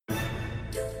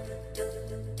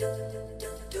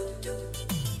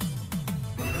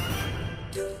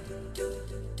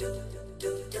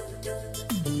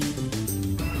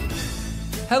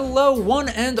Hello, one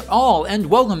and all, and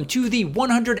welcome to the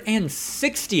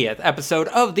 160th episode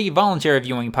of the Voluntary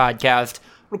Viewing Podcast,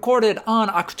 recorded on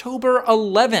October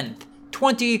 11th,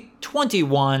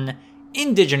 2021,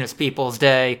 Indigenous Peoples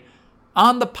Day.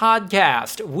 On the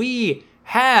podcast, we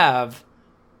have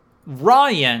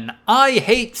Ryan, I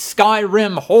Hate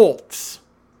Skyrim Holtz.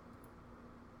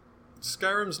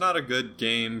 Skyrim's not a good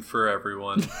game for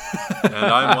everyone, and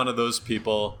I'm one of those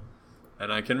people,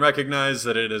 and I can recognize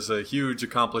that it is a huge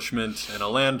accomplishment and a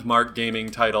landmark gaming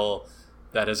title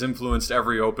that has influenced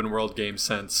every open world game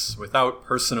since without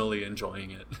personally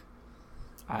enjoying it.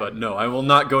 But no, I will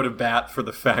not go to bat for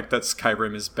the fact that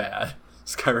Skyrim is bad.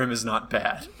 Skyrim is not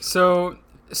bad. So,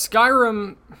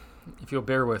 Skyrim, if you'll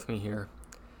bear with me here,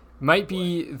 might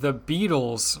be the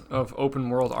Beatles of open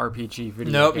world RPG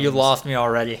video Nope, games. you lost me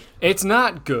already. It's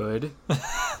not good.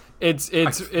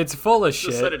 It's full of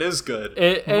shit. Just said it is good.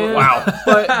 Wow.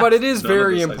 But it is None of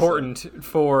very this I important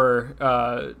for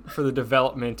the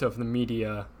development of the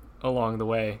media along the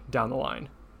way down the line.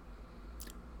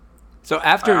 So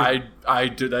after... I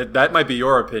do that might be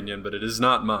your opinion, but it is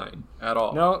not mine at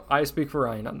all. No, I speak for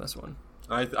Ryan on this one.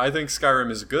 I think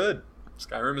Skyrim is good.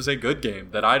 Skyrim is a good game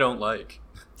that I don't like.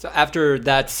 So after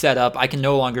that's set up, I can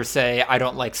no longer say I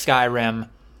don't like Skyrim.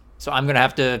 So I'm going to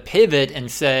have to pivot and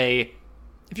say,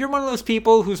 if you're one of those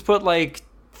people who's put like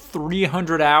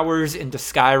 300 hours into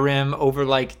Skyrim over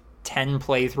like 10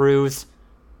 playthroughs,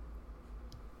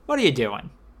 what are you doing?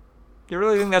 Do you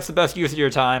really think that's the best use of your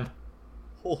time?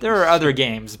 There are other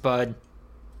games, bud.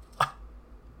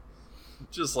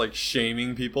 Just like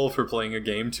shaming people for playing a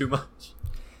game too much.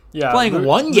 Yeah, Playing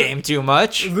one game too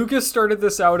much. Lucas started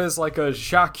this out as like a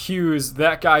Jacques Hughes,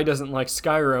 that guy doesn't like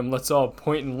Skyrim, let's all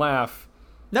point and laugh.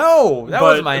 No, that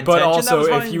wasn't my intention. But also,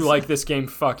 that was if you like this game,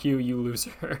 fuck you, you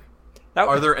loser.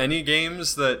 Are there any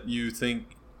games that you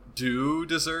think do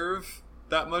deserve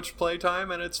that much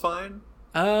playtime and it's fine?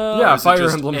 Yeah, Fire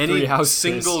Emblem 3 Houses.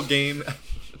 Single game?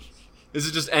 Is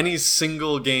it just any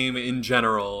single game in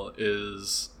general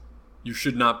is... You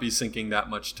should not be sinking that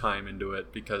much time into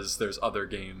it because there's other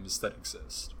games that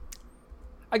exist.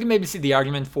 I can maybe see the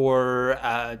argument for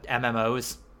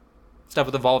MMOs, stuff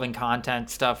with evolving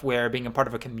content, stuff where being a part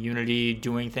of a community,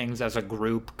 doing things as a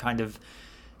group, kind of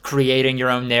creating your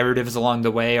own narratives along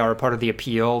the way are a part of the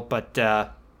appeal. But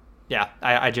yeah,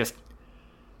 I've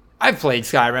played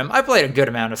Skyrim. I played a good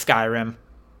amount of Skyrim.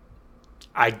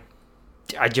 I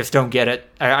just don't get it.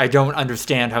 I don't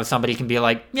understand how somebody can be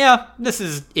like, yeah, this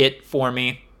is it for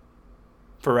me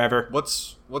forever.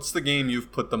 What's the game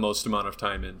you've put the most amount of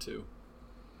time into?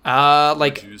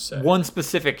 Like one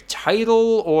specific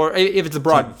title, or if it's a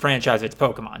broad franchise, it's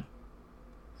Pokemon.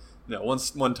 No,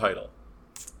 one title.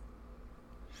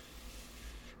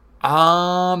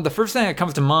 The first thing that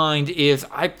comes to mind is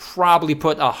I probably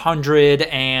put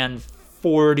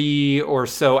 140 or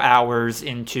so hours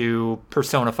into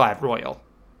Persona 5 Royal.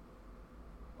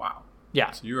 Wow. Yeah.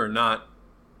 So you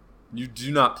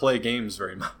do not play games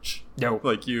very much. No.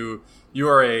 Like you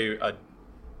are a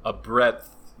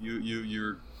breadth.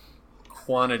 Your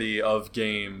quantity of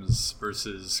games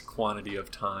versus quantity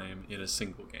of time in a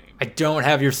single game. I don't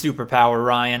have your superpower,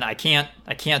 Ryan. I can't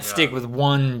stick with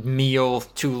one meal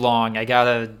too long. I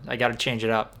gotta change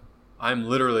it up. I'm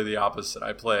literally the opposite.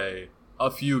 I play a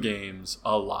few games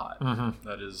a lot. Mm-hmm.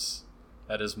 That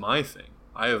is my thing.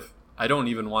 I don't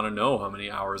even want to know how many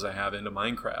hours I have into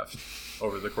Minecraft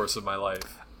over the course of my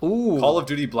life. Ooh. Call of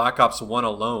Duty Black Ops 1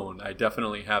 alone, I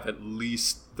definitely have at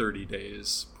least 30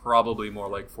 days, probably more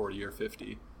like 40 or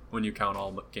 50 when you count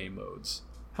all game modes.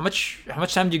 How much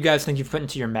time do you guys think you've put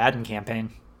into your Madden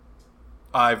campaign?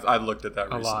 I've looked at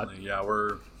that recently. lot. Yeah,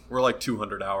 we're like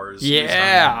 200 hours.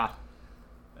 Yeah.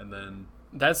 And then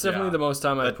That's definitely the most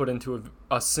time I've put into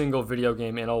a single video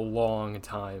game in a long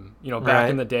time. You know, back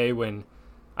in the day when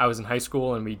I was in high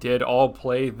school and we did all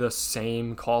play the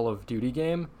same Call of Duty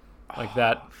game, like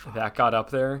that got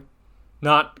up there.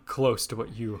 Not close to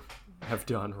what you have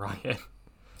done, Ryan.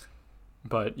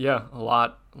 But yeah, a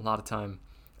lot of time.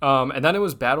 And then it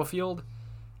was Battlefield.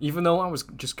 Even though I was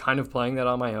just kind of playing that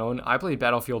on my own, I played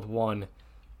Battlefield 1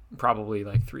 probably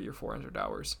like 300 or 400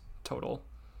 hours total.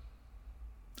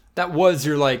 That was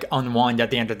your like unwind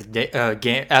at the end of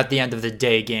the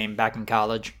day game back in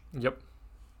college. Yep.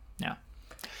 Yeah.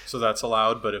 So that's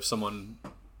allowed, but if someone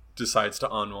decides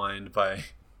to unwind by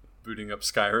booting up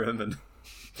Skyrim and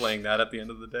playing that at the end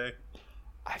of the day,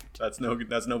 that's no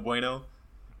bueno.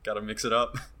 Got to mix it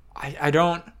up. I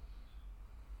don't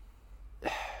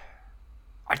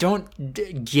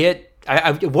get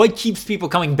what keeps people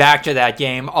coming back to that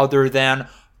game other than,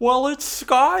 well, it's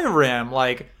Skyrim.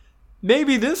 Like,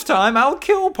 maybe this time I'll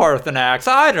kill Parthenax.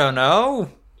 I don't know.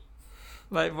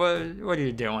 Like, what are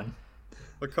you doing?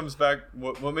 What comes back?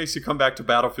 What makes you come back to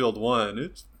Battlefield 1?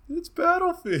 It's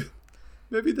Battlefield.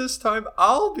 Maybe this time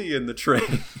I'll be in the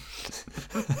train.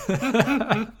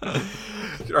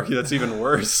 You could argue that's even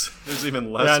worse. There's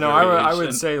even less. Yeah, no, I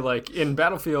would say, like, in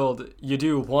Battlefield, you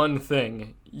do one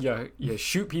thing. You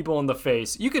shoot people in the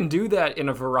face. You can do that in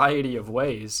a variety of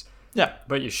ways. Yeah.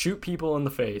 But you shoot people in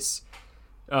the face.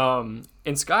 In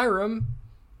Skyrim,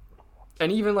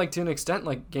 and even, like, to an extent,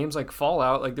 like, games like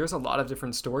Fallout, like, there's a lot of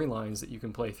different storylines that you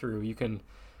can play through. You can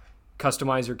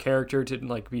customize your character to,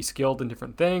 like, be skilled in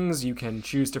different things. You can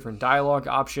choose different dialogue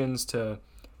options to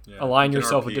align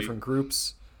yourself with different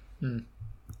groups. All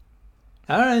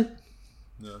right.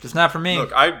 No. Just not for me.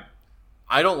 Look, I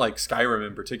don't like Skyrim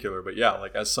in particular, but yeah,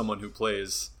 like, as someone who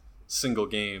plays single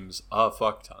games a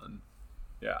fuck ton,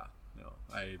 yeah, no,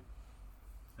 I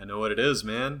know what it is,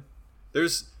 man.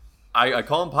 I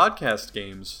call them podcast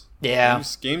games. Yeah.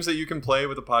 Games that you can play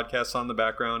with a podcast on the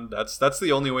background. That's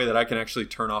the only way that I can actually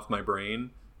turn off my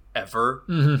brain ever,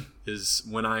 is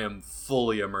when I am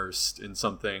fully immersed in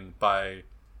something by,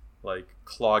 like,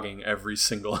 clogging every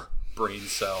single brain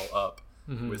cell up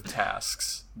with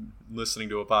tasks, listening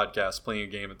to a podcast, playing a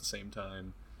game at the same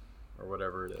time, or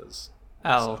whatever it is.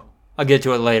 I'll get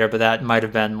to it later, but that might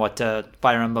have been what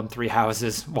Fire Emblem Three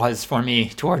Houses was for me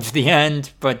towards the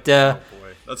end. But oh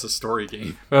boy, that's a story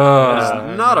game.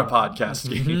 That is not a podcast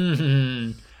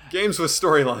game. Games with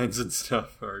storylines and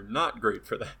stuff are not great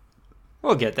for that.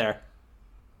 We'll get there.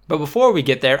 But before we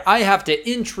get there, I have to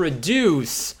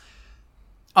introduce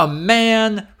a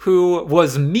man who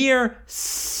was mere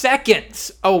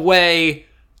seconds away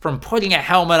from putting a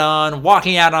helmet on,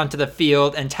 walking out onto the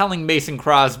field, and telling Mason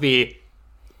Crosby,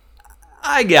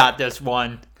 I got this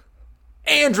one.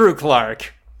 Andrew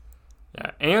Clark.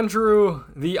 Yeah, Andrew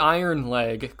the Iron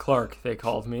Leg Clark, they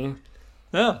called me.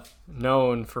 Yeah.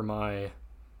 Known for my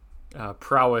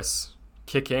prowess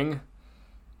kicking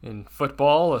in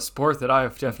football, a sport that I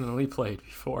have definitely played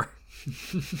before.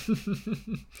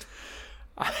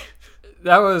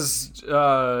 That was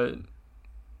a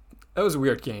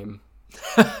weird game.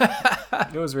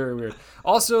 It was very weird.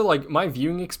 Also, like, my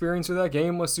viewing experience with that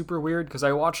game was super weird because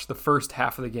I watched the first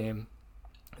half of the game,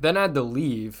 then I had to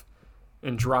leave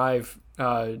and drive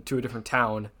to a different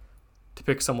town to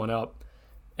pick someone up.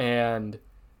 And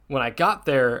when I got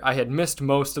there, I had missed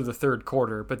most of the third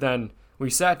quarter, but then we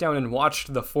sat down and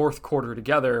watched the fourth quarter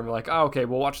together, and we're like, oh, okay,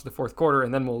 we'll watch the fourth quarter,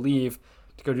 and then we'll leave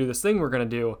to go do this thing we're going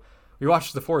to do. We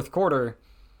watched the fourth quarter,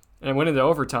 and it went into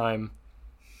overtime,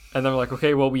 and then we're like,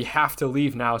 okay, well, we have to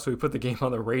leave now, so we put the game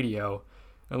on the radio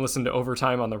and listened to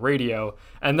overtime on the radio.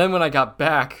 And then when I got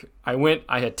back, I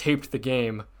had taped the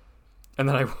game, and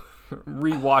then I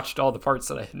rewatched all the parts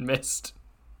that I had missed.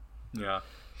 Yeah.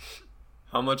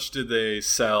 How much did they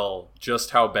sell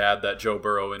just how bad that Joe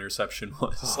Burrow interception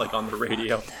was, like, on the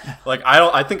radio? Like,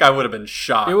 I think I would have been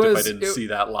shocked if I didn't see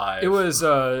that live. It was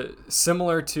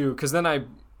similar to, because then I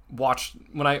watched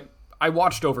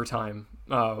overtime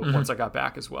once I got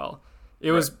back as well.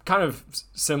 It was kind of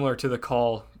similar to the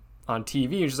call on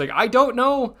TV. It's just like, I don't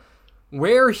know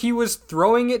where he was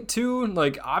throwing it to.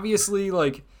 Like, obviously,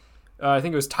 like, I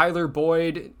think it was Tyler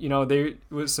Boyd. You know, there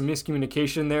was some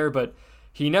miscommunication there, but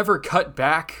he never cut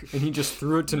back, and he just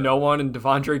threw it to no one, and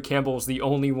Devondre Campbell was the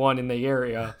only one in the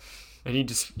area, and he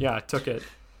just, took it.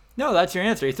 No, that's your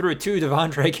answer. He threw it to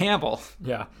Devondre Campbell.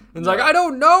 Yeah. And it's like, I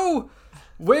don't know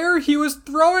where he was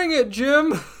throwing it,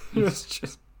 Jim. It was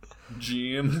just...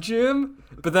 Jim.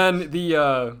 But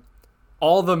then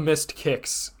all the missed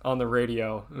kicks on the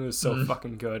radio, it was so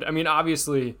fucking good. I mean,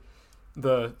 obviously,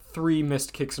 the 3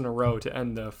 missed kicks in a row to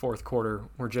end the fourth quarter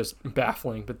were just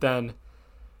baffling, but then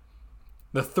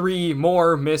the 3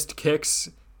 more missed kicks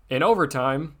in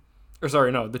overtime,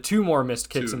 the 2 more missed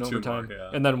kicks in overtime,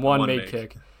 and then one made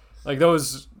kick. Like,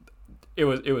 those, it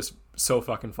was so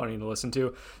fucking funny to listen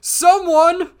to.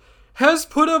 Someone has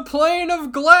put a plane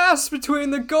of glass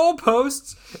between the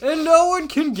goalposts, and no one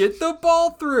can get the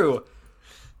ball through.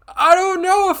 I don't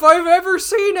know if I've ever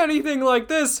seen anything like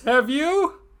this. Have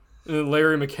you? And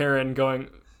Larry McCarron going,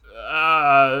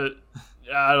 I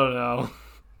don't know.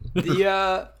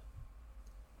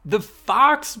 The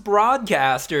Fox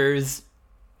broadcasters,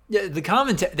 they kind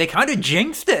of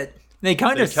jinxed it. They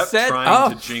kept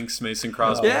trying to jinx Mason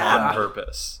Crosby on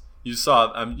purpose. You saw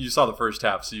the first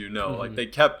half, so like, they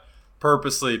kept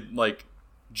purposely, like,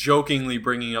 jokingly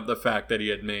bringing up the fact that he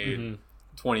had made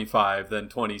 25, then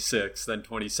 26, then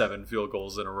 27 field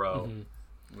goals in a row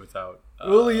without.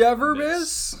 Will he ever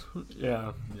miss?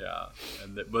 Yeah.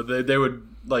 But they would,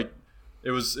 like. It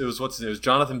was what's his name? It was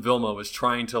Jonathan Vilma was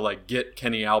trying to, like, get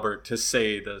Kenny Albert to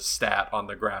say the stat on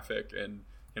the graphic, and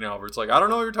And Albert's like, I don't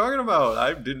know what you're talking about.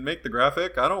 I didn't make the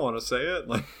graphic. I don't want to say it.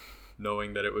 Like,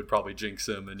 knowing that it would probably jinx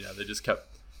him. And yeah, they just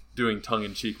kept doing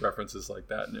tongue-in-cheek references like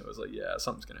that. And it was like, yeah,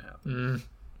 something's going to happen.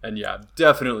 And yeah,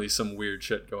 definitely some weird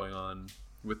shit going on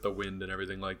with the wind and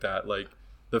everything like that. Like,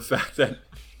 the fact that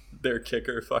their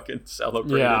kicker fucking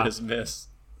celebrated his miss.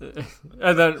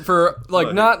 And then for,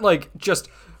 like, not like just...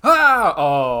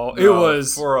 it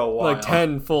was for a while. Like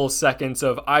 10 full seconds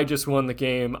of I just won the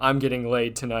game. I'm getting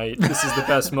laid tonight. This is the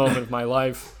best moment of my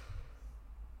life.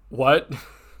 What?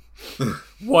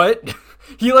 What?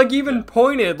 He like even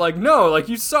pointed like, no, like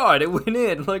you saw it. It went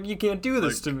in. Like you can't do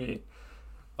this to me.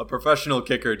 A professional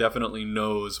kicker definitely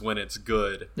knows when it's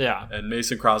good. Yeah. And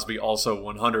Mason Crosby also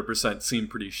 100%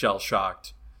 seemed pretty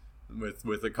shell-shocked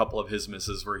with a couple of his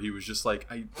misses where he was just like,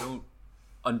 I don't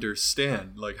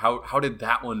understand, like how did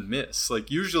that one miss? Like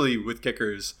usually with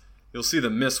kickers you'll see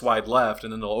them miss wide left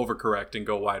and then they'll overcorrect and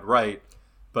go wide right,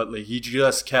 but like he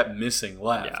just kept missing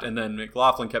left. And then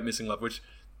McLaughlin kept missing left, which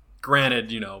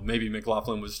granted, you know, maybe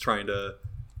McLaughlin was trying to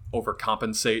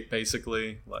overcompensate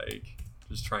basically, like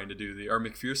just trying to do or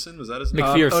McPherson, was that his name?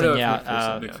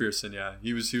 McPherson. McPherson, yeah,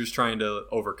 he was trying to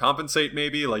overcompensate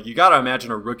maybe. Like you gotta imagine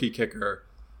a rookie kicker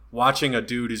watching a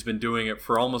dude who's been doing it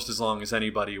for almost as long as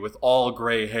anybody with all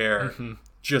gray hair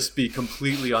just be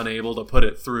completely unable to put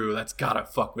it through. That's gotta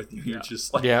fuck with you. You're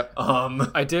just like,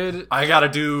 I gotta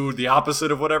do the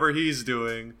opposite of whatever he's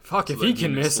doing. Fuck, so if he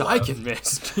can miss, I can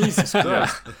miss. Jesus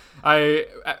Christ.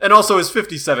 And also his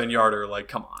 57-yarder, like,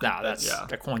 come on. Nah, that's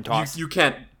a coin toss. You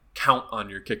can't count on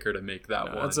your kicker to make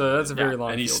that one. That's a very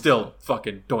long and he field still goal.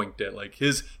 Fucking doinked it. Like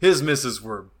his misses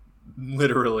were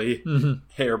literally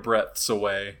hair breadths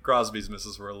away. Crosby's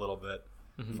misses were a little bit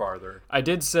farther. I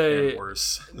did say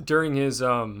worse. During his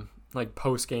like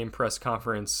post game press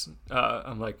conference,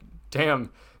 I'm like,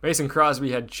 damn, Mason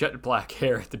Crosby had jet black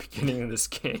hair at the beginning of this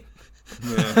game.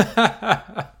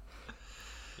 Yeah.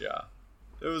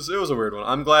 It was a weird one.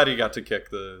 I'm glad he got to kick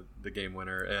the game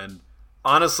winner, and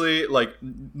honestly, like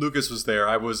Lucas was there.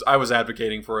 I was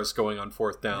advocating for us going on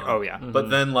 4th down. Oh yeah. But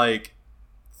then like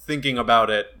thinking about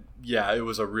it, yeah, it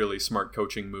was a really smart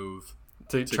coaching move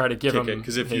to try to give him it,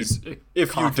 because if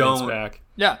you don't back.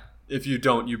 If you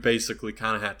don't, you basically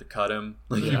kind of have to cut him.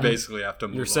 Like you basically have to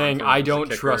move. You're saying on I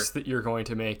don't trust that you're going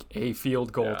to make a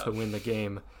field goal to win the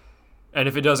game, and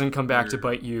if it doesn't come back to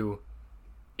bite you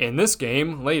in this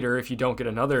game later, if you don't get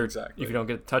if you don't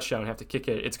get a touchdown and have to kick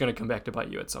it, it's going to come back to bite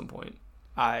you at some point.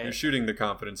 You're shooting the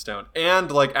confidence down,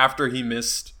 and like after he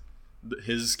missed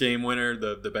his game winner,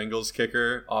 the Bengals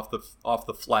kicker off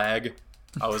the flag,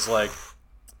 I was like,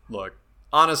 look,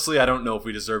 honestly, I don't know if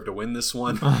we deserve to win this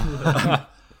one.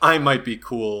 I might be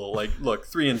cool. Like, look,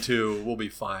 3-2, we'll be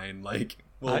fine. Like,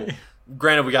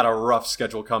 granted, we got a rough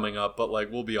schedule coming up, but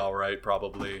like we'll be all right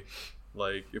probably.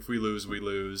 Like, if we lose, we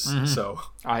lose. So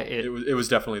it was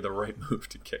definitely the right move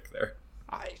to kick there.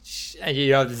 This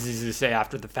is to say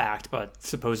after the fact, but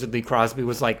supposedly Crosby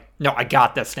was like, no, I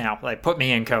got this now. Like, put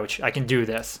me in, coach. I can do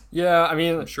this. Yeah, I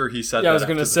mean... I'm sure he said that. Yeah, I was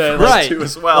going to say, too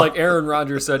as well. Like, Aaron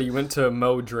Rodgers said he went to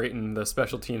Mo Drayton, the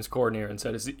special teams coordinator, and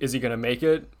said, is he going to make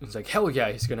it? He's like, hell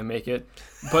yeah, he's going to make it.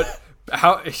 But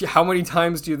how many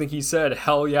times do you think he said,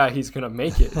 hell yeah, he's going to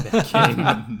make it in that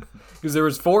game? Because there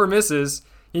was 4 misses.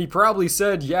 He probably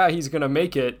said, yeah, he's going to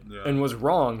make it, and was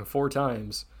wrong 4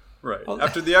 times. Right.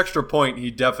 After the extra point,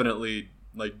 he definitely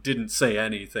like didn't say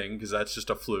anything because that's just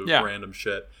a fluke, random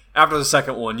shit. After the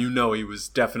second one, you know he was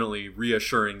definitely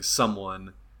reassuring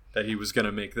someone that he was going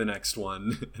to make the next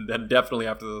one, and then definitely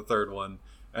after the third one,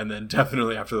 and then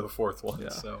definitely after the fourth one. Yeah.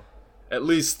 So at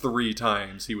least 3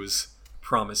 times he was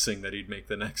promising that he'd make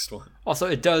the next one. Also,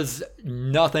 it does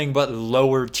nothing but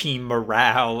lower team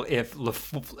morale if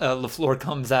LaFleur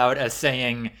comes out as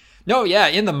saying... No, yeah,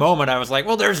 in the moment I was like,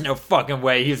 well, there's no fucking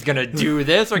way he's going to do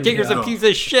this. Our kicker's a piece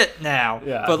of shit now.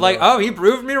 Yeah, but like, he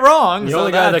proved me wrong. The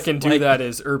only guy that can do that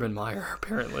is Urban Meyer,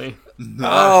 apparently.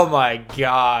 Oh my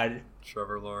God.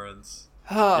 Trevor Lawrence.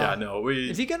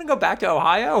 Is he going to go back to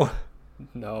Ohio?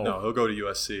 No. No, he'll go to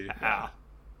USC.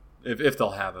 If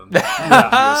they'll have him. USC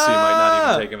might not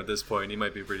even take him at this point. He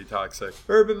might be pretty toxic.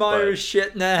 Urban Meyer's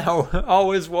shit now.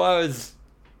 Always was.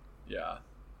 Yeah.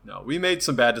 No, we made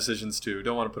some bad decisions too.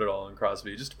 Don't want to put it all on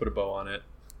Crosby, just to put a bow on it.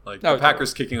 Like the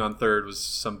Packers kicking on third was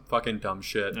some fucking dumb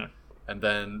shit. Yeah. And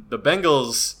then the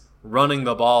Bengals running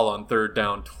the ball on 3rd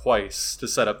down twice to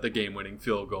set up the game-winning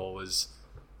field goal was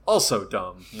also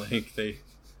dumb. Like they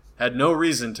had no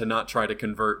reason to not try to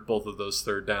convert both of those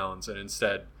 3rd downs and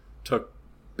instead took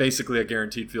basically a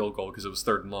guaranteed field goal because it was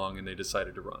 3rd and long and they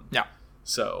decided to run. Yeah.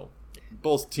 So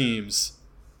both teams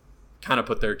kind of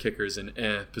put their kickers in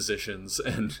positions,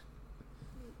 and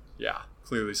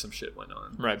clearly some shit went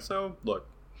on. Right. So, look,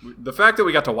 the fact that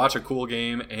we got to watch a cool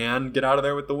game and get out of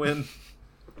there with the win,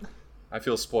 I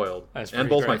feel spoiled. And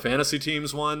both my fantasy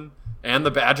teams won, and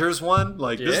the Badgers won.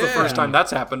 Like, this is the first time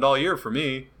that's happened all year for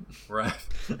me. Where I've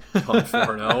gone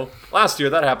 4-0. Last year,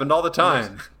 that happened all the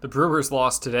time. The Brewers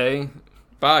lost today.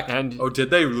 Fuck. And did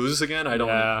they lose again?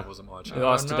 I wasn't watching. They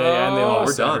lost today and they lost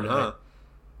We're Saturday. done,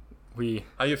 huh?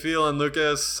 How you feeling,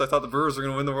 Lucas? I thought the Brewers were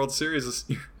going to win the World Series this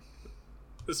year.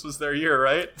 This was their year,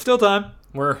 right? Still time.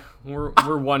 We're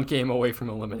one game away from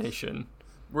elimination.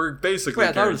 We're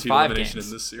basically guaranteed elimination in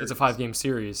this series. It's a 5-game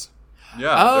series.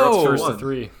 Yeah. Oh, first to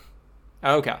 3.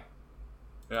 Okay.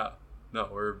 Yeah. No,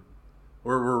 we're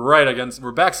right against.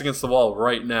 We're backs against the wall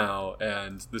right now,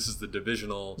 and this is the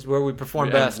divisional. It's where we perform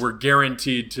best. We're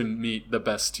guaranteed to meet the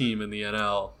best team in the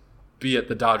NL, be it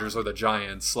the Dodgers or the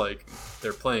Giants. Like,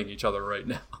 they're playing each other right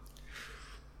now,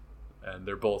 and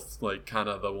they're both like kind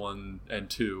of the 1 and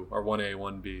 2, or 1A,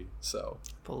 1B. So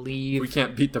we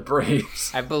can't beat the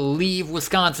Braves. I believe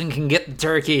Wisconsin can get the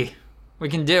turkey. We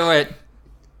can do it.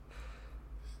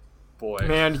 Boy,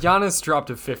 man, Giannis dropped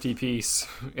a 50-piece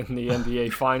in the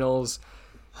NBA Finals.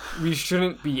 We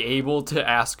shouldn't be able to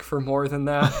ask for more than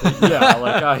that. But yeah,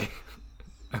 like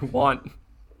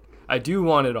I do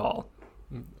want it all.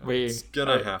 It's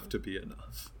gonna have to be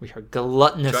enough. We are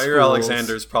gluttonous Jair fools.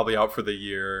 Alexander's probably out for the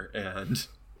year, and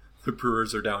the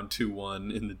Brewers are down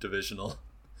 2-1 in the divisional.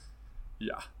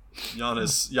 Yeah,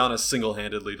 Giannis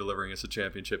single-handedly delivering us a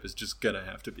championship is just gonna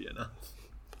have to be enough.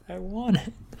 I want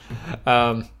it.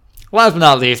 Last but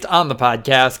not least, on the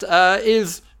podcast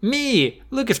is me,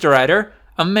 Lucas DeRuyter,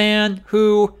 a man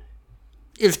who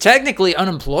is technically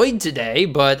unemployed today,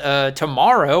 but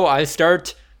tomorrow I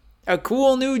start a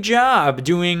cool new job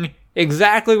doing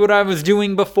exactly what I was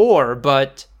doing before,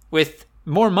 but with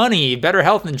more money, better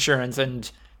health insurance,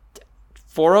 and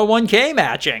 401k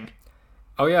matching.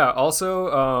 Oh yeah,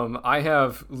 also I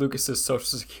have Lucas's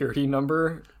social security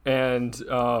number and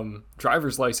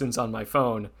driver's license on my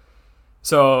phone.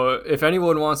 So if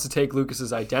anyone wants to take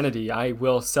Lucas's identity, I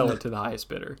will sell it to the highest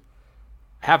bidder.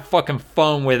 Have fucking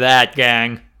fun with that,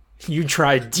 gang. You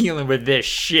try dealing with this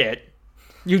shit.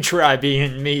 You try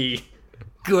being me.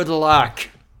 Good luck.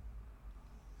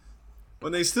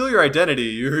 When they steal your identity,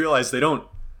 you realize they don't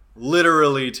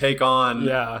literally take on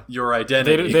your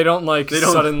identity. They don't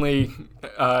suddenly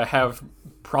have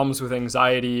problems with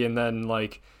anxiety and then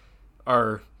like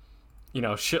are,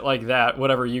 shit like that,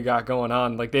 whatever you got going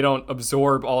on. Like, they don't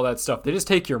absorb all that stuff. They just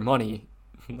take your money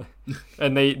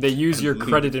and they use your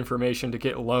credit information to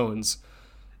get loans.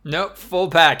 Nope, full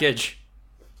package.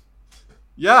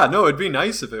 Yeah, no, it'd be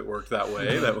nice if it worked that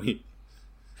way.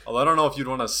 Although I don't know if you'd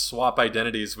want to swap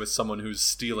identities with someone who's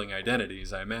stealing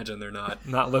identities. I imagine they're not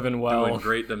living well, doing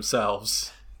great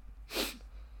themselves.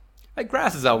 Like,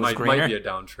 grass is always greener. Might be a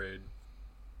downtrade.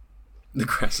 The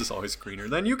grass is always greener.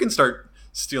 Then you can start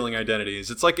stealing identities.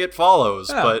 It's like It Follows,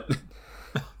 but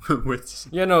with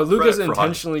Lucas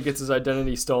intentionally gets his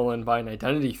identity stolen by an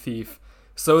identity thief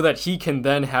so that he can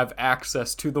then have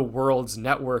access to the world's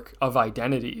network of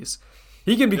identities.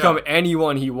 He can become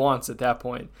anyone he wants at that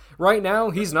point. Right now,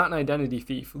 he's not an identity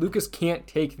thief. Lucas can't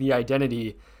take the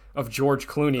identity of George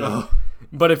Clooney.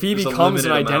 But if he becomes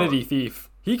an identity thief,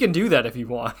 he can do that if he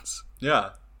wants.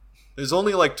 Yeah. There's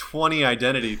only like 20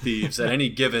 identity thieves at any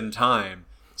given time.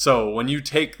 So when you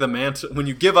take when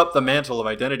you give up the mantle of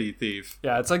identity thief,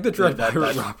 it's like the Dread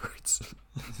Pirate Roberts.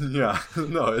 Yeah,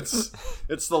 no,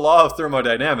 it's the law of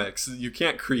thermodynamics. You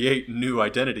can't create new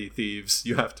identity thieves.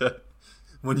 You have to,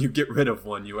 when you get rid of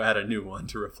one, you add a new one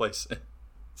to replace it.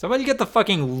 Somebody get the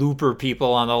fucking Looper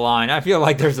people on the line. I feel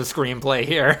like there's a screenplay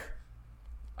here.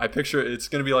 I picture it's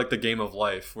gonna be like the Game of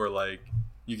Life, where like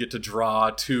you get to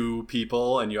draw 2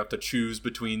 people and you have to choose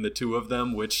between the 2 of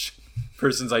them which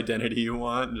person's identity you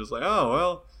want, and just like, oh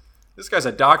well, this guy's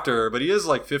a doctor, but he is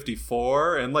like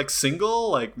 54 and like single.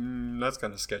 Like, that's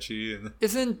kind of sketchy.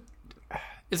 Isn't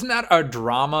that a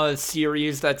drama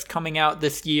series that's coming out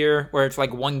this year where it's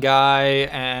like one guy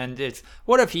and it's,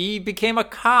 what if he became a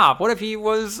cop? What if he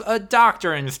was a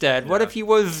doctor instead? What if he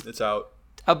was it's out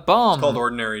a bum? It's called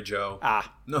Ordinary Joe.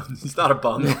 No, he's not a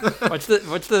bum. What's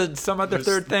the some other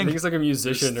third thing? I think he's like a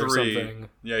musician or something.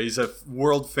 Yeah, he's a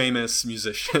world famous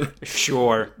musician.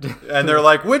 Sure. And they're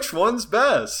like, which one's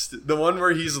best? The one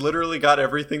where he's literally got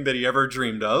everything that he ever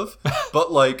dreamed of,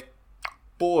 but like,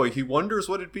 boy, he wonders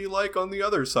what it'd be like on the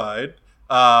other side.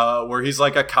 Where he's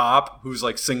like a cop who's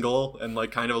like single and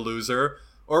like kind of a loser,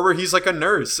 or where he's like a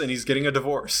nurse and he's getting a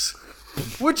divorce.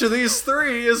 Which of these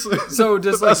 3 is so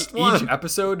does the like best one? Each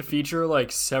episode feature like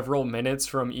several minutes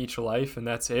from each life and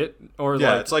that's it? Or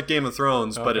it's like Game of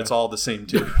Thrones, but it's all the same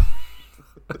dude.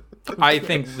 I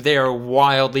think they are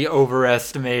wildly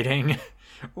overestimating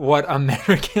what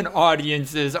American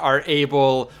audiences are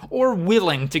able or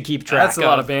willing to keep track of. That's a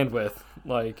lot of bandwidth.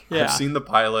 Like, Yeah. I've seen the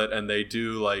pilot, and they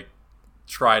do like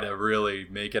try to really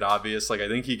make it obvious. Like, I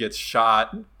think he gets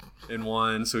shot in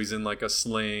one, so he's in like a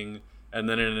sling, and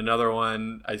then in another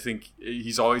one, I think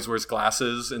he's always wears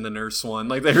glasses in the nurse one.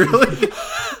 Like, they really,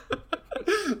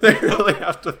 they really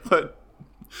have to put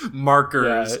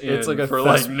markers in it's like a for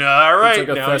like, nah, all right, it's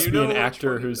like a now thespian you know which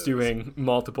actor one it who's is. doing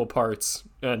multiple parts,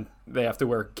 and they have to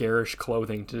wear garish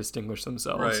clothing to distinguish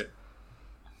themselves. Right.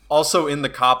 Also, in the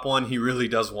cop one, he really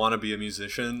does want to be a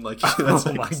musician. Like, that's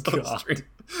Oh like my so God. strange.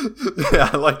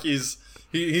 Yeah, like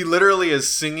he literally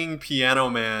is singing Piano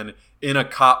Man in a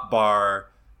cop bar,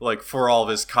 like for all of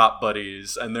his cop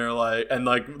buddies, and they're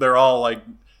all like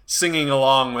singing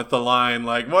along with the line,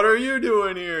 like, "What are you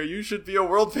doing here? You should be a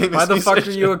world famous." Why the fuck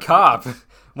are you a cop?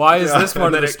 Why is Yeah, this one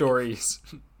and of then the stories?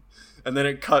 And then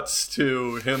it cuts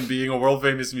to him being a world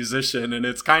famous musician, and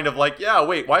it's kind of like, yeah,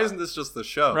 wait, why isn't this just the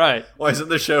show? Right. Why isn't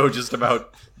the show just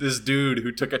about this dude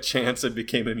who took a chance and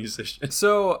became a musician?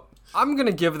 So I'm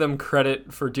gonna give them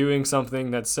credit for doing something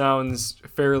that sounds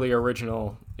fairly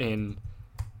original in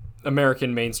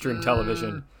American mainstream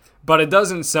television, but it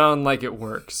doesn't sound like it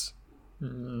works.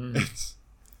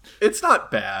 It's not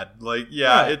bad. Like,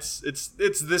 yeah, Right. it's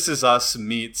This Is Us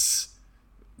meets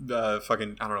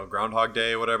fucking, I don't know, Groundhog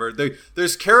Day or whatever.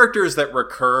 There's characters that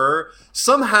recur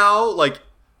somehow. Like,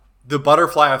 the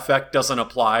butterfly effect doesn't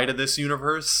apply to this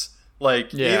universe.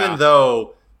 Like, Yeah. even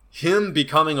though him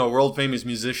becoming a world famous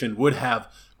musician would have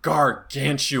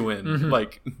gargantuan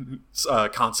like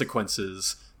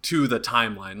consequences to the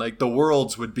timeline. Like, the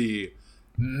worlds would be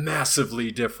massively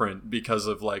different because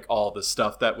of like all the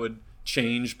stuff that would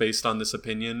change based on this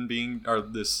opinion being, or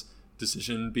this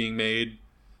decision being made.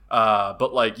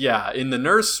 But like, yeah, in the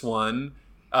nurse one,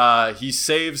 he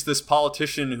saves this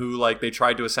politician who, like, they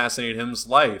tried to assassinate him's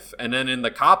life. And then in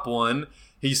the cop one,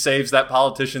 he saves that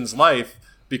politician's life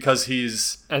because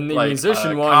he's, And the like,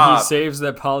 musician a one, cop. he saves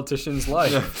that politician's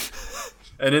life.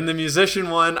 And in the musician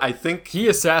one, I think He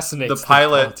assassinates The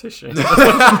pilot- politician.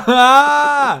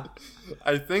 Ah!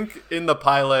 I think in the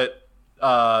pilot,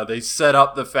 they set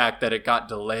up the fact that it got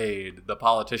delayed, the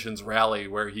politician's rally,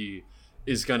 where he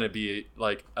is going to be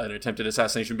like an attempted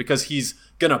assassination, because he's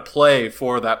going to play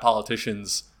for that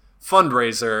politician's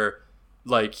fundraiser.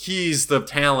 Like, he's the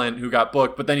talent who got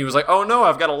booked, but then he was like, oh no,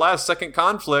 I've got a last second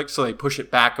conflict. So they push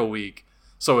it back a week.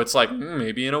 So it's like,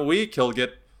 maybe in a week he'll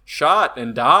get shot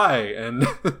and die, and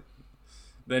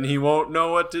then he won't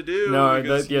know what to do. No,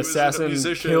 because the he was a assassin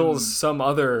musician. kills some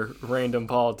other random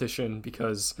politician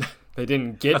because they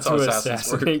didn't get That's to how assassins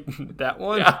assassinate that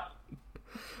one. Yeah.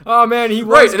 Oh man, he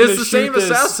was Right, it is gonna the same shoot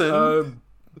this, assassin.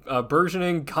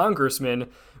 burgeoning congressman,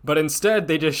 but instead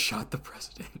they just shot the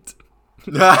president.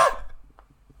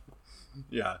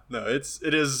 Yeah, no,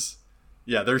 it is.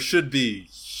 Yeah, there should be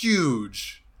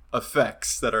huge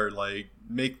effects that are like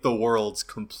make the worlds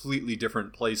completely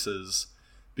different places,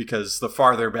 because the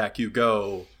farther back you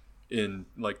go in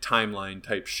like timeline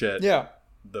type shit, Yeah.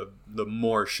 the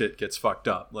more shit gets fucked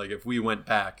up. Like, if we went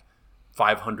back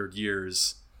 500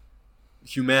 years,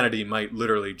 humanity might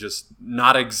literally just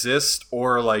not exist,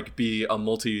 or like be a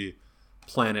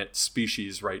multi-planet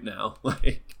species right now.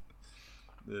 Like,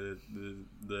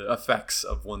 the effects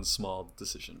of one small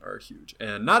decision are huge,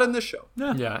 and not in this show.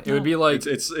 Yeah, it would be like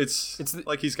It's the-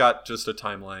 like he's got just a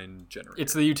timeline generator.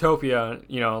 it's the utopia,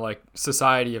 like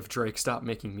society if Drake stopped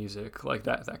making music, like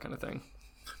that kind of thing.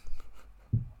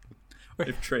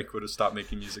 If Drake would have stopped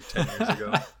making music 10 years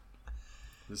ago.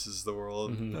 This is the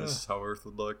world. This is how Earth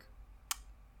would look.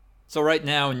 So right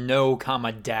now, No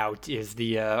Comma Doubt is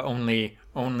the only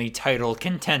title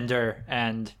contender,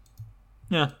 and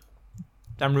yeah,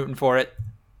 I'm rooting for it.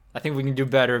 I think we can do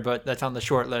better, but that's on the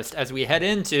short list as we head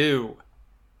into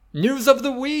News of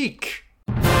the Week.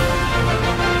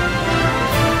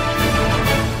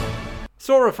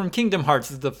 Sora from Kingdom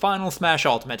Hearts is the final Smash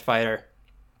Ultimate fighter.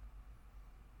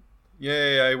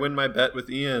 Yay, I win my bet with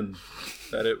Ian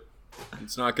that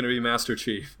it's not going to be Master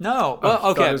Chief. No, well, I thought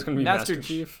okay, it was gonna be Master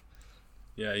Chief.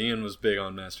 Yeah, Ian was big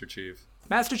on Master Chief.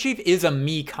 Master Chief is a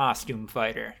Mii costume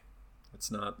fighter.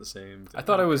 It's not the same thing. I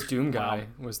thought it was Doom Guy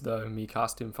was the Mii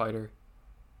costume fighter.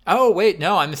 Oh wait,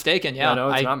 no, I'm mistaken. Yeah,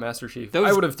 no, it's not Master Chief. Those,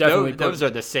 I would have definitely those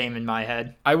are the same in my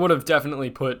head. I would have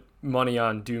definitely put money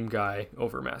on Doom Guy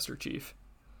over Master Chief.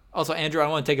 Also, Andrew, I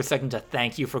want to take a second to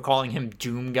thank you for calling him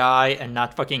Doom Guy and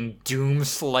not fucking Doom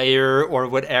Slayer or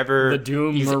whatever The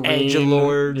Doom these Marine,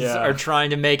 edgelords yeah. are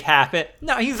trying to make happen.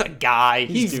 No, he's a guy.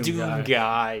 He's Doom Doom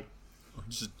Guy.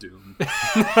 Just Doom.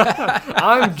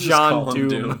 I'm Just John call him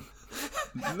Doom.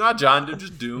 Not John,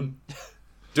 just Doom.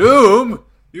 Doom?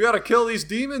 You gotta kill these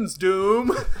demons,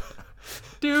 Doom.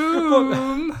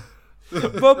 Doom.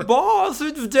 But boss,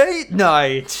 it's date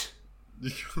night.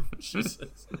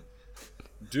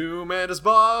 Doom and his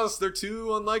boss, they're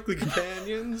two unlikely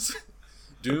companions.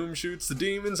 Doom shoots the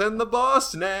demons and the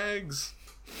boss nags.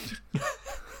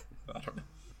 I don't know.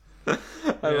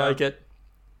 I like it.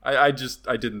 I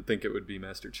didn't think it would be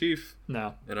Master Chief.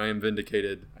 No. And I am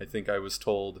vindicated. I think I was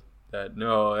told that,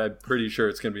 no, I'm pretty sure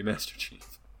it's going to be Master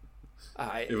Chief.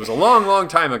 It was a long, long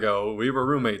time ago. We were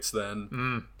roommates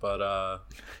then. But,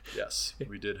 yes,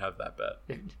 we did have that bet.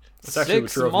 It's actually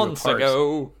 6 months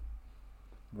ago.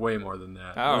 Way more than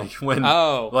that. Oh.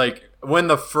 When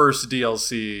the first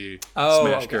DLC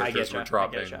Smash characters were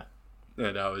dropping.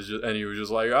 And he was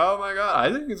just like, oh my god,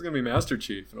 I think it's gonna be Master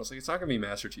Chief. And I was like, it's not gonna be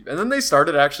Master Chief. And then they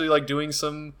started actually like doing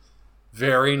some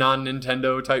very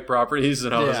non-Nintendo type properties,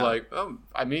 and I was like, oh,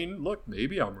 I mean, look,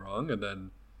 maybe I'm wrong. And then,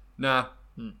 nah,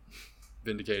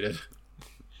 vindicated.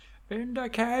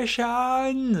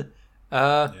 Vindication.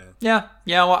 Yeah.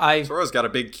 Well, Sora's got a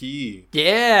big key.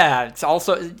 Yeah,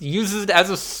 it uses it as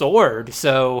a sword.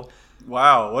 So,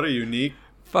 wow, what a unique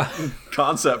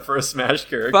concept for a Smash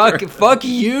character. Fuck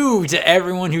you to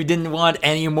everyone who didn't want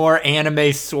any more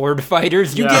anime sword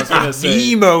fighters. You get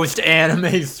the most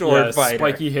anime sword fighter.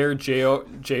 Spiky haired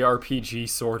JRPG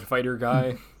sword fighter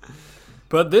guy.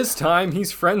 But this time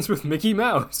he's friends with Mickey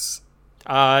Mouse.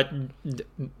 Nope.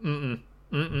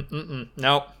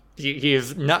 He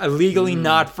is not legally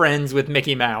not friends with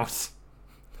Mickey Mouse.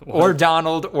 What? Or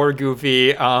Donald or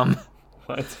Goofy.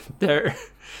 What?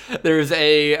 There's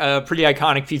a pretty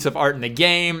iconic piece of art in the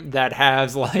game that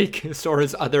has like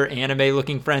Sora's other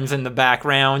anime-looking friends in the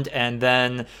background, and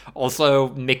then also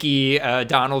Mickey,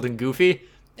 Donald, and Goofy.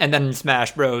 And then in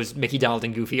Smash Bros, Mickey, Donald,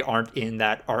 and Goofy aren't in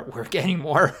that artwork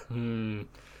anymore.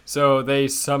 So they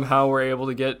somehow were able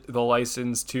to get the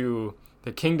license to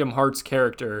the Kingdom Hearts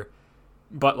character,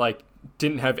 but like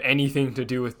didn't have anything to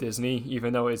do with Disney,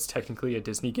 even though it's technically a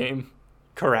Disney game.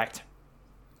 Correct.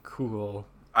 Cool.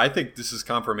 I think this is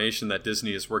confirmation that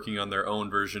Disney is working on their own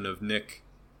version of Nick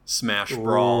Smash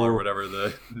Brawl or whatever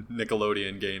the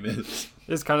Nickelodeon game is.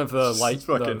 It's kind of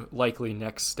the likely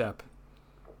next step.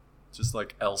 Just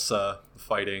like Elsa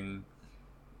fighting,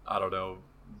 I don't know,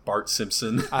 Bart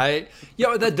Simpson.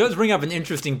 That does bring up an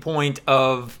interesting point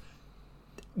of,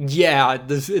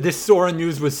 this Sora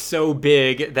news was so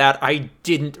big that I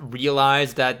didn't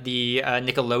realize that the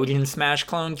Nickelodeon Smash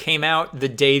clone came out the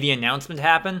day the announcement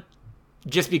happened.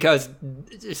 Just because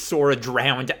Sora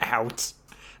drowned out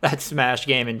that Smash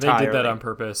game entirely. They did that on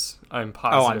purpose. I'm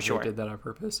positive I'm sure. They did that on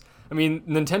purpose. I mean,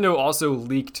 Nintendo also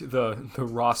leaked the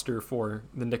roster for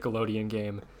the Nickelodeon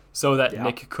game so that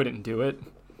Nick couldn't do it.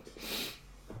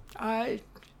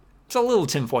 It's a little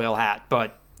tinfoil hat,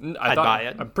 but I'd buy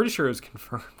it. I'm pretty sure it was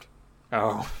confirmed.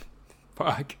 Oh,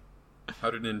 fuck.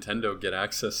 How did Nintendo get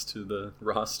access to the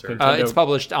roster? It's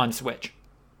published on Switch.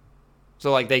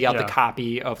 So, like, they got the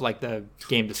copy of, like, the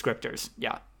game descriptors.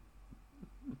 Yeah.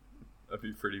 That'd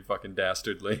be pretty fucking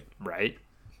dastardly. Right.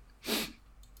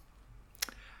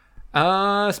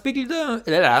 Speaking of...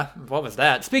 what was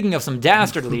that? Speaking of some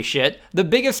dastardly shit, the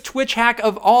biggest Twitch hack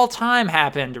of all time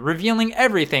happened, revealing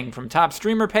everything from top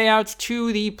streamer payouts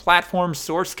to the platform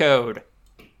source code.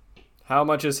 How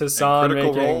much is Hassan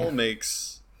making?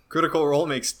 Critical Role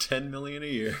makes $10 million a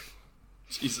year.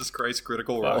 Jesus Christ,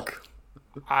 Critical Role.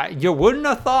 You wouldn't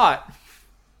have thought.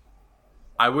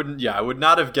 I would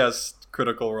not have guessed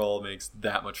Critical Role makes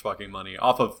that much fucking money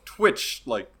off of Twitch,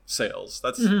 like, sales.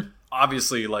 That's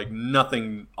obviously, like,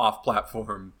 nothing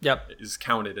off-platform is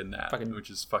counted in that, which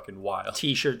is fucking wild.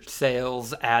 T-shirt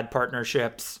sales, ad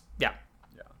partnerships. Yeah.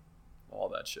 Yeah. All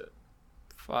that shit.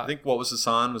 Fuck. I think, what was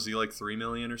Hassan? Was he, like, 3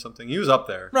 million or something? He was up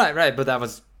there. Right, but that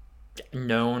was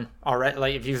known already.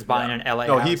 Like, if he was buying an LA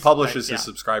house, he publishes his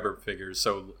subscriber figures,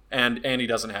 so and he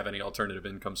doesn't have any alternative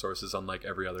income sources unlike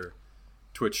every other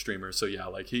Twitch streamer. So yeah,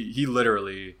 like he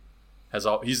literally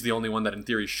he's the only one that in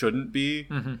theory shouldn't be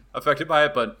affected by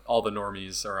it, but all the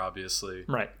normies are obviously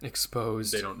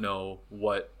exposed. They don't know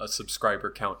what a subscriber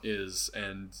count is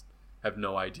and have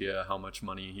no idea how much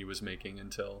money he was making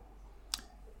until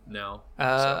now.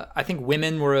 I think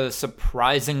women were a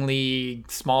surprisingly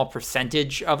small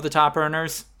percentage of the top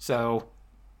earners, so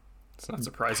it's not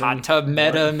surprising. Hot tub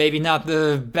meta, maybe not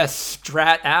the best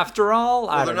strat after all.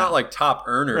 Well, they're not like top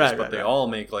earners, but they all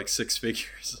make like 6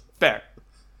 figures. Fair.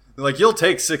 Like, you'll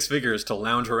take 6 figures to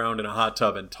lounge around in a hot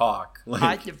tub and talk.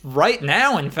 Like, right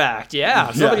now, in fact,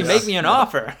 somebody make me an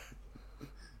offer.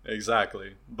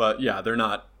 Exactly. But yeah, they're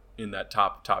not in that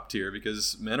top tier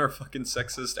because men are fucking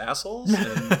sexist assholes.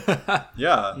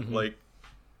 And like,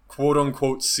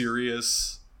 quote-unquote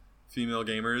serious female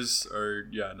gamers are,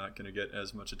 not going to get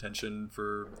as much attention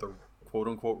for the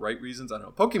quote-unquote right reasons. I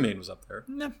don't know. Pokimane was up there.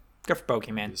 No, good for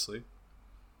Pokimane. Obviously.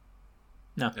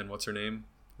 No. And what's her name?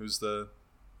 Who's the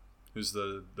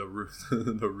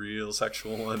the real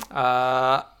sexual one?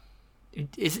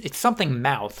 It's something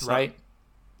mouth, right?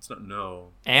 It's not, no.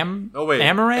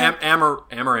 Amaranth?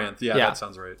 Amaranth. Yeah, that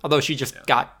sounds right. Although she just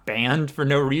got banned for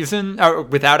no reason, or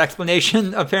without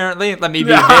explanation, apparently. Let me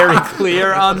be very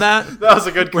clear on that. That was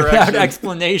a good correction. Without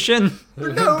explanation.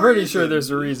 I'm pretty sure there's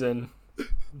a reason.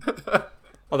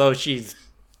 Although she's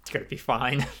going to be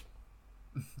fine.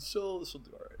 She'll do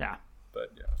all right. Yeah.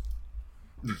 But,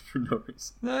 for no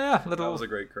reason. Yeah, that was a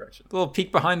great correction. Little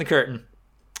peek behind the curtain.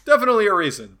 Definitely a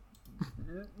reason.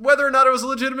 Whether or not it was a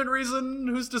legitimate reason,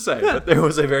 who's to say? Yeah. But there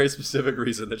was a very specific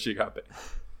reason that she got banned.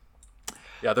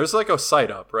 Yeah, there's like a site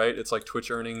up, right? It's like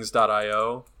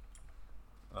twitchearnings.io.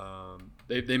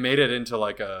 They made it into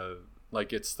like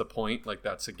it's the point, like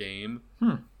that's a game.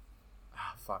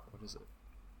 Fuck, what is it?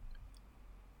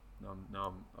 No,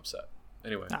 I'm upset.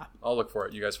 Anyway, I'll look for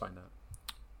it. You guys find that.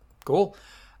 Cool.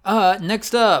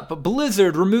 Next up,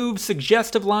 Blizzard removed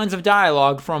suggestive lines of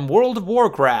dialogue from World of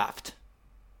Warcraft.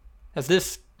 Has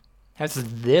this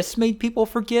made people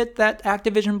forget that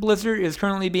Activision Blizzard is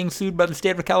currently being sued by the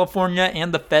state of California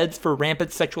and the feds for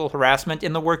rampant sexual harassment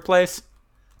in the workplace?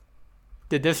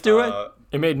 Did this do it?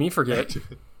 It made me forget.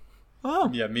 Oh.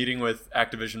 Yeah, meeting with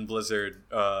Activision Blizzard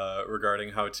regarding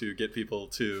how to get people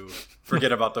to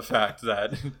forget about the fact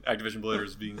that Activision Blizzard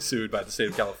is being sued by the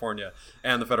state of California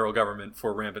and the federal government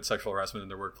for rampant sexual harassment in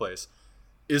their workplace.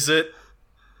 Is it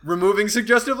removing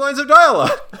suggestive lines of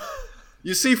dialogue?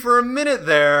 You see, for a minute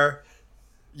there,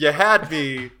 you had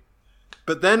me,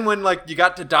 but then when you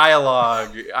got to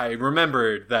dialogue, I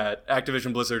remembered that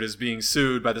Activision Blizzard is being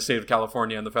sued by the state of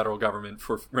California and the federal government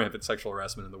for rampant sexual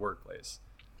harassment in the workplace.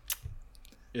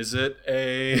 Is it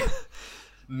a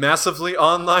massively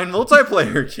online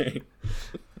multiplayer game?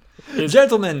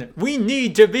 Gentlemen, we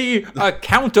need to be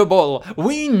accountable.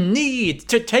 We need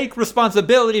to take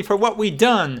responsibility for what we've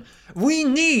done. We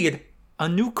need a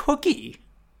new cookie.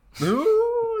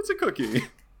 Ooh, it's a cookie.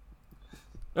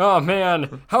 Oh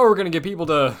man, how are we going to get people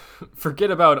to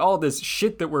forget about all this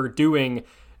shit that we're doing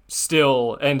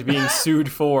still and being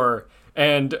sued for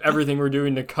and everything we're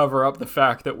doing to cover up the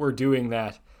fact that we're doing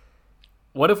that?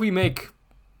 What if we make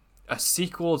a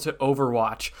sequel to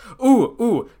Overwatch?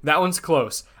 Ooh, that one's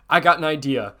close. I got an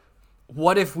idea.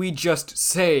 What if we just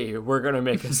say we're going to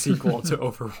make a sequel to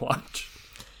Overwatch?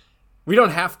 We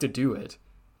don't have to do it.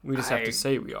 We just have to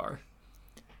say we are.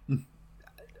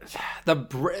 The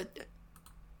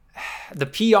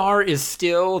PR is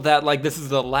still that this is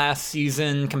the last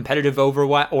season competitive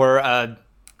Overwatch or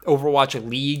Overwatch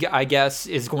League, I guess,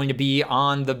 is going to be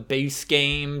on the base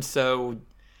game. So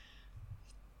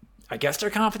I guess they're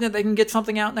confident they can get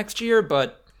something out next year,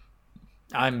 but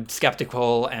I'm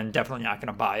skeptical and definitely not going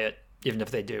to buy it, even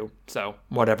if they do. So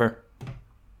whatever.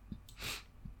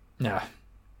 Nah.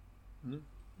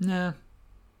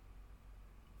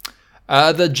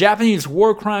 The Japanese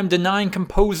war crime denying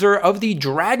composer of the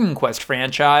Dragon Quest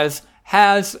franchise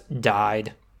has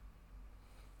died.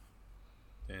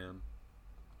 Damn.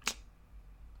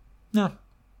 No.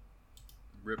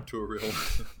 Rip to a real.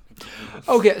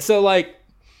 Okay, so I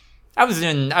was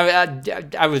in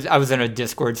a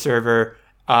Discord server.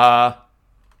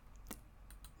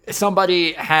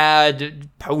 Somebody had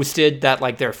posted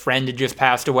that their friend had just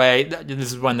passed away.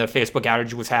 This is when the Facebook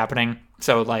outage was happening.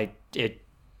 So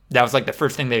that was the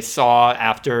first thing they saw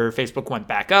after Facebook went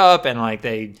back up, and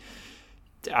kind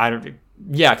of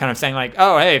saying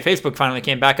oh, hey, Facebook finally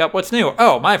came back up. What's new?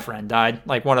 Oh, my friend died.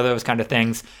 One of those kind of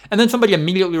things. And then somebody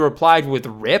immediately replied with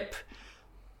RIP.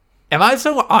 Am I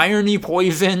so irony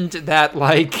poisoned that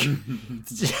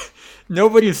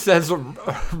nobody says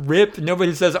RIP,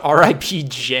 nobody says RIP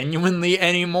genuinely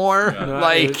anymore?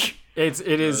 Yeah.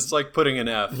 It's like putting an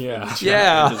F. Yeah.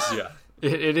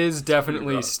 It is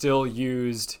definitely still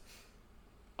used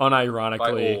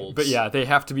unironically, but yeah, they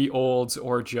have to be olds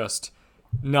or just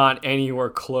not anywhere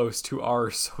close to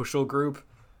our social group.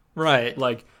 Right.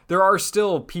 There are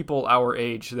still people our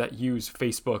age that use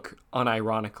Facebook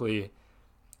unironically.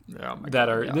 Oh my that God,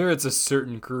 are yeah. there. It's a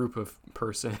certain group of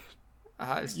person.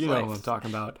 You know what I'm talking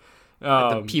about.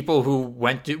 The people who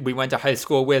we went to high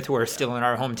school with who are still in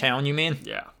our hometown, you mean?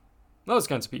 Yeah. Those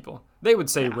kinds of people. They would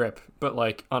say RIP, but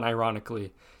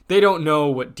unironically. They don't know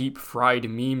what deep fried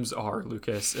memes are,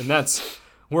 Lucas, and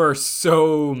we're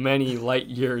so many light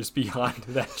years beyond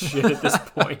that shit at this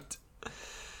point.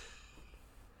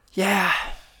 Yeah.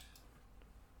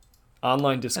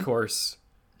 Online discourse,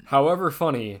 however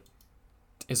funny,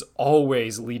 is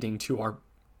always leading to our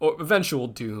eventual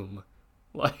doom.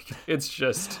 Like, it's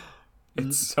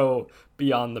so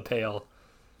beyond the pale.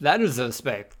 That is a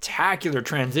spectacular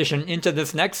transition into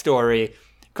this next story.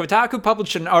 Kotaku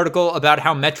published an article about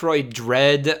how Metroid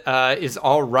Dread is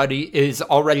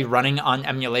already running on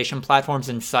emulation platforms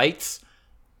and sites.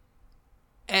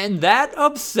 And that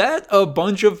upset a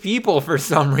bunch of people for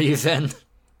some reason.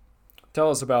 Tell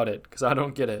us about it, because I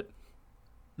don't get it.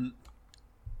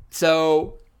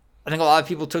 So, I think a lot of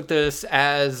people took this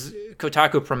as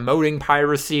Kotaku promoting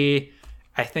piracy.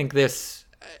 I think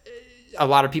a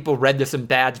lot of people read this in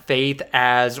bad faith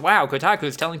as, wow, Kotaku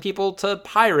is telling people to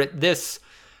pirate this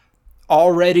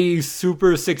already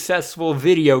super successful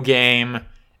video game.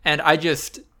 And I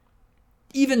just,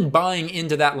 even buying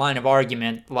into that line of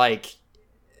argument, like,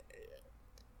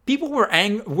 people were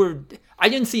I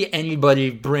didn't see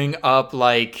anybody bring up,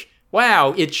 like,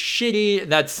 wow, it's shitty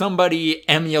that somebody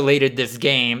emulated this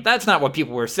game. That's not what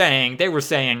people were saying. They were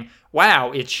saying,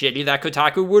 wow, it's shitty that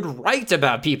Kotaku would write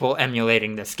about people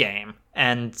emulating this game.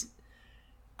 And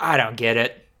I don't get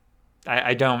it.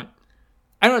 I don't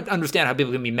understand how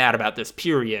people can be mad about this,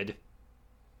 period.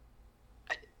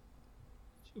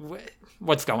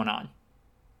 What's going on?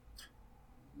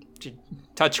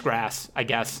 Touch grass, I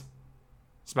guess.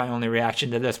 It's my only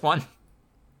reaction to this one.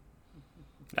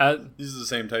 These are the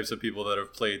same types of people that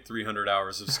have played 300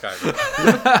 hours of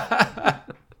Skyrim.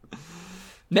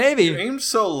 Maybe. You aimed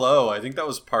so low. I think that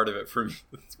was part of it for me.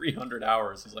 300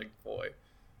 hours is like, boy,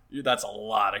 that's a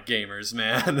lot of gamers,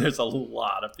 man. There's a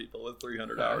lot of people with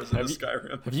 300 hours in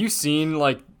Skyrim. Have you seen,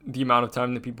 like, the amount of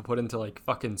time that people put into, like,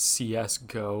 fucking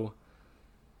CSGO?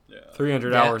 Yeah.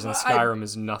 300 hours in Skyrim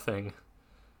is nothing.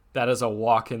 That is a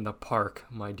walk in the park,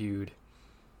 my dude.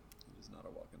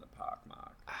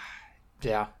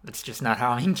 Yeah, that's just not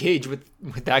how I engage with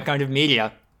that kind of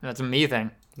media. That's a me thing.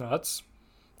 No, that's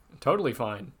totally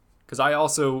fine. Because I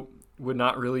also would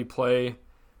not really play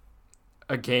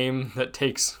a game that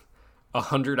takes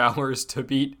 100 hours to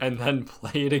beat and then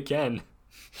play it again.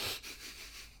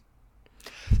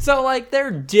 So, like, they're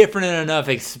different enough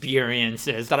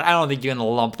experiences that I don't think you can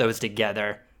lump those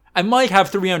together. I might have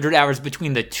 300 hours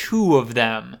between the two of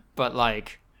them, but,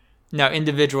 like, no,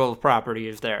 individual property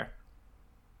is there.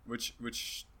 Which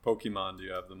Pokemon do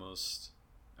you have the most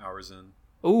hours in?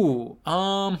 Ooh,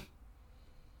 I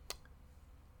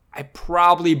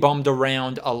probably bummed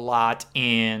around a lot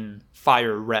in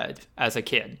Fire Red as a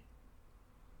kid.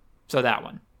 So that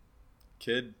one.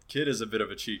 Kid is a bit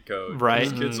of a cheat code. Right.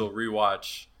 Because kids will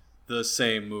rewatch the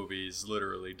same movies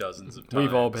literally dozens of times.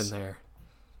 We've all been there.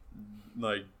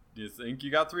 Like, do you think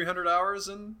you got 300 hours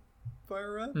in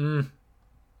Fire Red?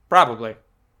 Probably.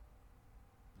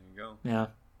 There you go. Yeah.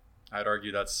 I'd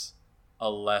argue that's a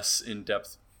less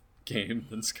in-depth game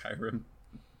than Skyrim.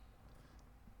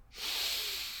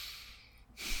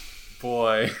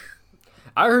 Boy.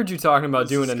 I heard you talking about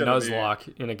doing a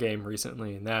Nuzlocke in a game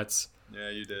recently, and that's...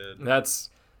 Yeah, you did. That's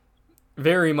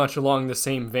very much along the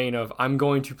same vein of, I'm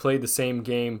going to play the same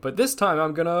game, but this time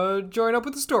I'm going to join up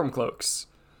with the Stormcloaks.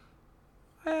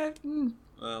 Well,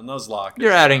 Nuzlocke.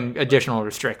 You're adding additional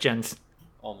restrictions.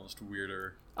 Almost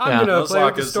weirder. I'm going to play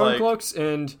with the Stormcloaks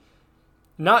and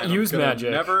not use magic.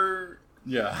 Never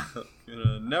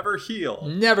heal.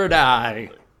 Never die.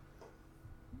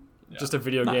 Just a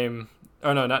video game.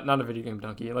 Oh, no, not a video game,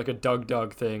 Donkey. Like a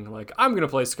Doug thing. Like, I'm going to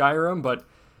play Skyrim, but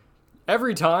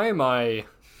every time I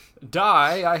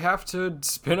die, I have to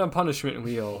spin a punishment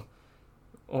wheel.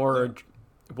 Or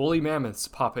woolly mammoths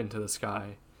pop into the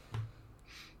sky.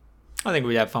 I think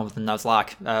we'd have fun with the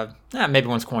Nuzlocke. Maybe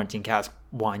once Quarantine Cast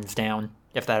winds down,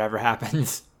 if that ever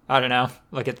happens. I don't know.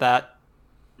 Look at that.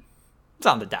 It's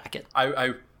on the docket.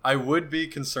 I would be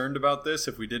concerned about this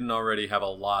if we didn't already have a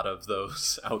lot of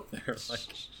those out there. Like,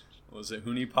 was it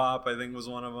Hoonie Pop? I think was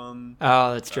one of them.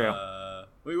 Oh, that's true.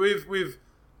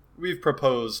 We've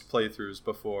proposed playthroughs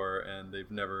before, and they've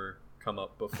never come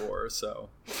up before. So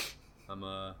I'm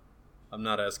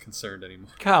not as concerned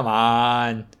anymore. Come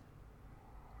on.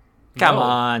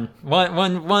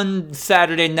 One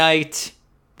Saturday night,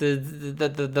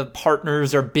 the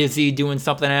partners are busy doing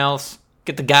something else.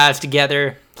 Get the guys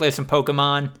together, play some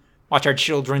Pokemon, watch our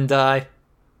children die.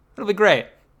 It'll be great.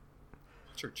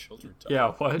 Watch our children die?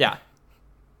 Yeah, what? Yeah.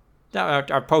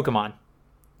 Our Pokemon.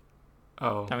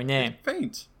 Oh. That we name.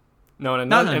 Faint. No, in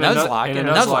a Nuzlocke,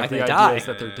 the they idea die. is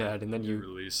that they're dead, and then you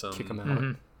release them. kick them out.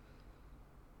 Mm-hmm.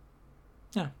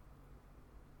 Yeah.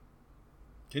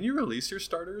 Can you release your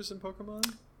starters in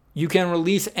Pokemon? You can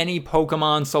release any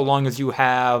Pokemon so long as you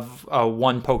have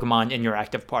one Pokemon in your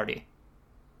active party.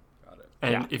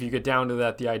 And if you get down to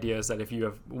that, the idea is that if you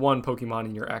have one Pokemon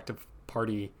in your active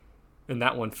party, and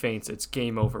that one faints, it's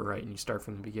game over, right? And you start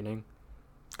from the beginning.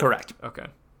 Correct. Okay.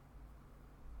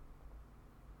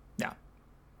 Yeah.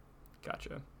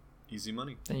 Gotcha. Easy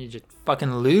money. Then you just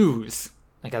fucking lose.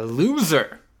 Like a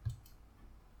loser.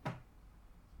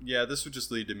 Yeah, this would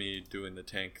just lead to me doing the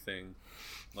tank thing.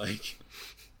 Like,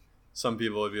 some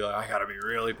people would be like, I gotta be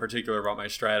really particular about my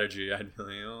strategy. I'd be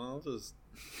like, I'll just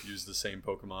use the same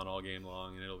Pokemon all game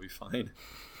long and it'll be fine.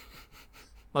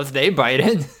 Unless they bite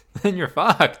it, then you're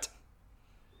fucked.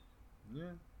 Yeah.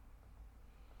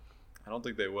 I don't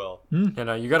think they will.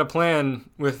 And you got to plan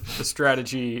with the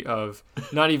strategy of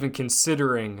not even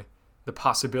considering the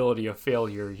possibility of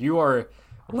failure. You are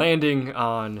landing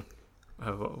on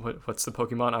what's the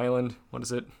Pokemon Island? What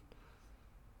is it?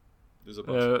 There's a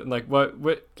bunch. Like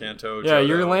what? Kanto. Yeah, Johto.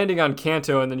 you're landing on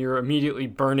Kanto, and then you're immediately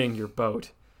burning your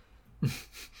boat.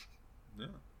 Yeah.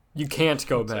 You can't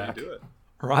go That's how back. you do it.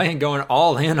 Ryan going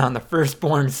all in on the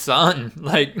firstborn son.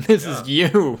 Like, this is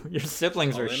you. Your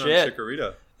siblings All are in on shit.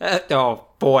 Chikorita. Oh,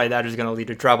 boy, that is going to lead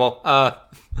to trouble.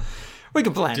 We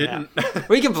can plan it out.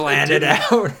 We can plan it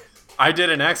out. I did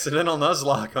an accidental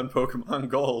Nuzlocke on Pokemon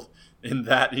Gold in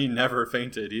that he never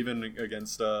fainted, even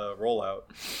against Rollout.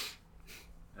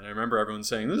 And I remember everyone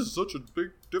saying, this is such a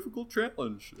big, difficult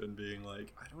challenge. And being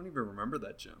like, I don't even remember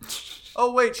that gym.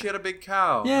 Oh, wait, she had a big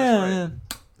cow. Yeah.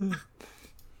 That's right.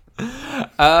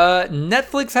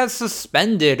 Netflix has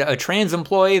suspended a trans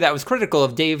employee that was critical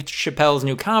of Dave Chappelle's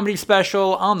new comedy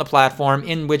special on the platform,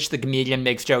 in which the comedian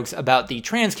makes jokes about the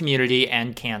trans community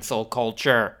and cancel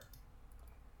culture.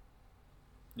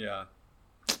 Yeah.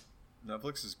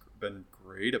 Netflix has been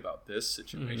great about this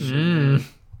situation.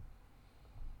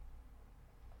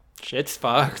 Shit's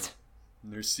fucked.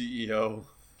 And their CEO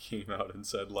came out and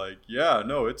said, like, yeah,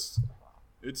 no, it's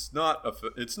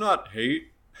not hate.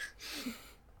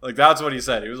 Like, that's what he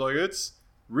said. He was like, it's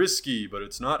risky, but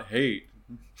it's not hate.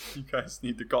 You guys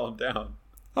need to calm down.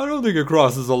 I don't think it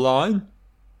crosses a line.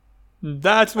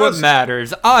 That's what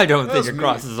matters. I don't think it me.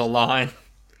 crosses a line.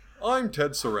 I'm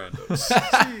Ted Sarandos,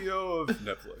 CEO of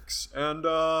Netflix. And,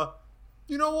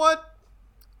 you know what?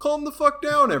 Calm the fuck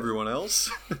down, everyone else.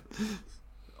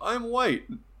 I'm white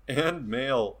and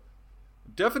male.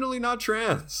 Definitely not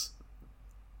trans.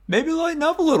 Maybe lighten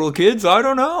up a little, kids. I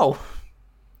don't know.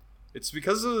 It's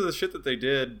because of the shit that they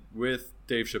did with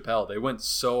Dave Chappelle. They went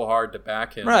so hard to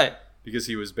back him. Right. Because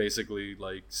he was basically,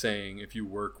 like, saying if you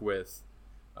work with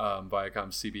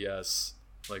Viacom CBS,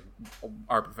 like,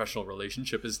 our professional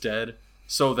relationship is dead,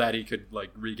 so that he could, like,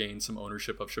 regain some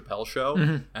ownership of Chappelle's show.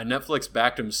 Mm-hmm. And Netflix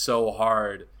backed him so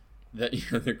hard that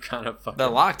they're kind of fucking... They're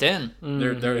locked in.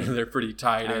 They're pretty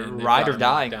tied in. They've Ride got or him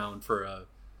die. locked down for a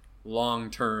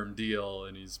long-term deal,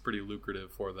 and he's pretty lucrative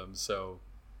for them. So,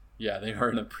 yeah, they are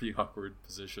in a pretty awkward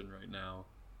position right now.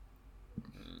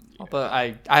 Yeah. But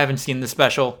I haven't seen the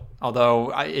special,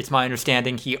 although it's my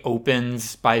understanding he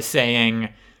opens by saying,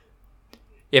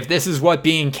 if this is what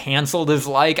being canceled is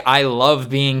like, I love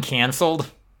being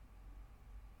canceled.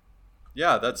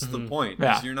 Yeah, that's the point.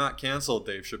 Yeah. Is you're not canceled,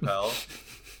 Dave Chappelle.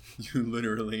 You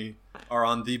literally are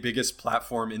on the biggest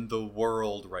platform in the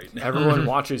world right now. Everyone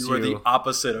watches You are you. the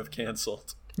opposite of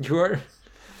canceled.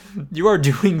 You are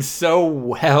doing so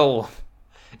well.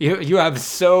 You have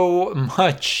so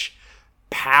much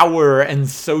power and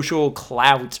social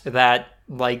clout that,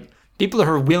 like, people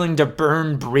are willing to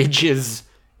burn bridges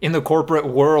in the corporate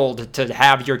world to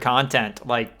have your content.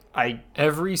 Like,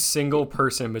 Every single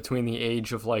person between the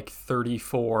age of like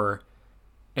 34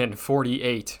 and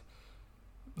 48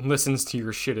 listens to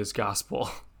your shit as gospel.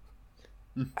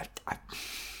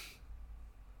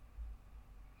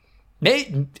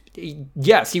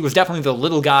 Yes, he was definitely the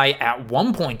little guy at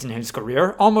one point in his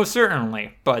career, almost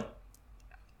certainly. But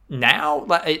now,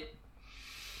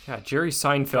 Yeah, Jerry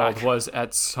Seinfeld was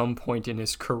at some point in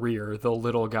his career the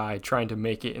little guy trying to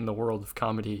make it in the world of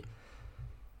comedy.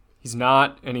 He's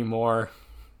not anymore.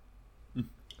 Yeah.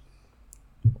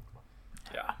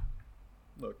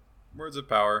 Look, words of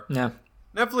power. yeah.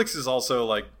 Netflix is also,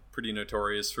 like, pretty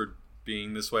notorious for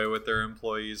being this way with their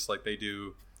employees. Like, they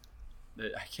do...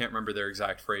 I can't remember their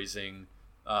exact phrasing.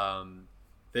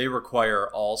 They require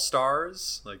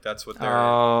all-stars. Like, that's what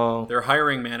their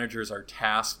hiring managers are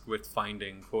tasked with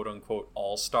finding, quote-unquote,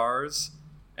 all-stars.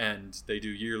 And they do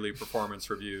yearly performance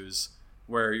reviews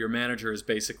where your manager is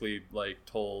basically, like,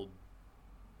 told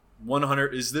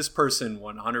 100... Is this person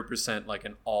 100% like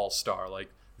an all-star? Like,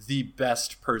 the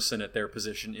best person at their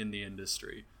position in the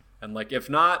industry? And, like, if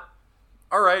not,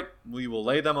 all right, we will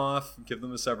lay them off, give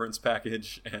them a severance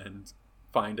package, and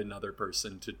find another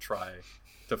person to try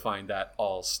to find that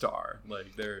all-star.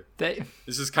 Like,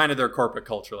 this is kind of their corporate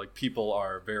culture. Like, people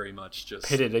are very much just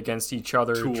Pitted against each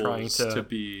other, tools trying to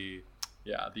be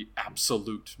the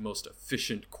absolute most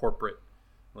efficient corporate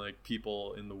like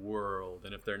people in the world,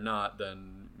 and if they're not,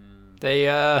 then they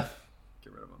get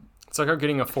rid of them. It's like how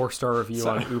getting a 4-star review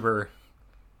on Uber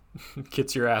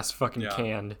gets your ass fucking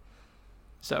canned.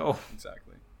 So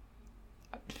exactly.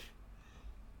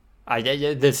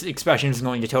 This expression is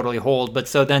going to totally hold, but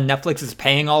so then Netflix is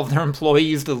paying all of their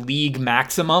employees the league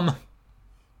maximum?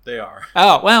 They are.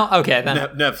 Oh, well, okay, then.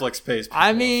 Netflix pays people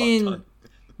I mean,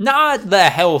 not the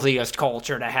healthiest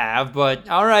culture to have, but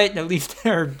all right, at least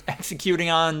they're executing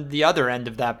on the other end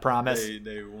of that promise.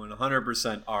 They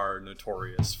 100% are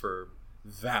notorious for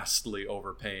vastly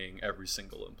overpaying every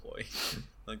single employee.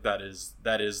 Like that is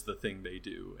the thing they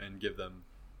do, and give them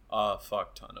a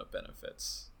fuck ton of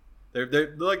benefits.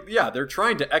 They're like, they're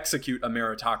trying to execute a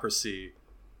meritocracy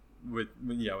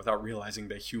without realizing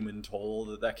the human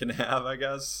toll that can have, I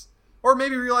guess. Or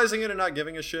maybe realizing it and not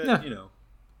giving a shit,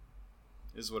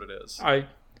 is what it is.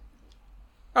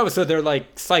 So they're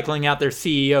like cycling out their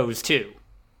CEOs too.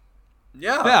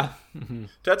 Yeah.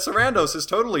 Ted Sarandos is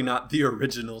totally not the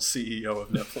original CEO of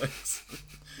Netflix.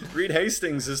 Reed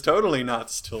Hastings is totally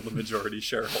not still the majority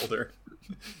shareholder.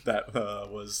 That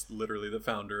was literally the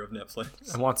founder of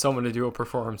Netflix. I want someone to do a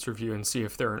performance review and see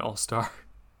if they're an all-star.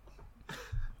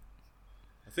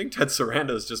 I think Ted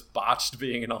Sarandos just botched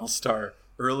being an all-star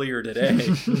earlier today.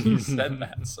 He said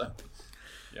that, so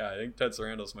yeah, I think Ted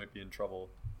Sarandos might be in trouble.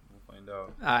 We'll find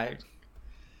out.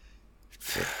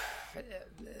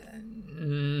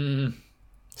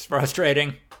 It's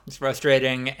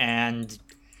frustrating, and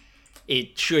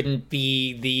it shouldn't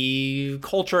be the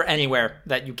culture anywhere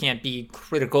that you can't be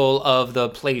critical of the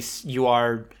place you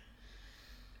are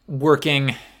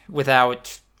working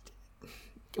without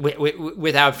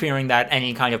fearing that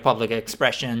any kind of public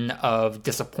expression of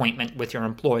disappointment with your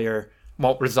employer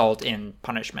won't result in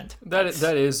punishment. That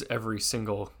is every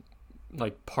single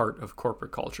like part of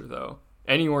corporate culture, though.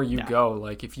 Anywhere you go,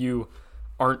 like if you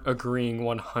aren't agreeing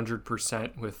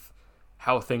 100% with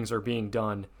how things are being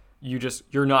done,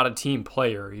 you're not a team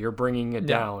player. You're bringing it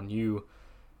down.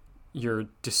 You're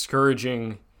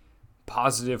discouraging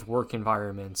positive work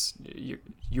environments.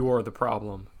 You're the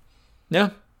problem. Yeah.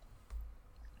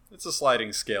 It's a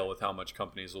sliding scale with how much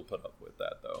companies will put up with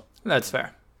that, though. That's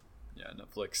fair. Yeah,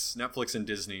 Netflix and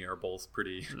Disney are both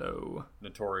pretty low,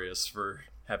 notorious for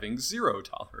having zero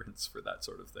tolerance for that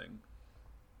sort of thing.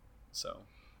 So,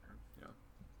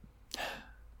 yeah.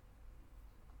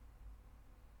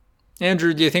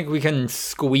 Andrew, do you think we can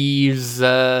squeeze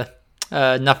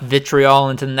enough vitriol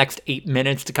into the next 8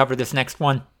 minutes to cover this next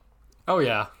one? Oh,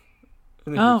 yeah. I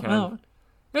think we can. Oh.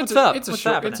 What's up? What's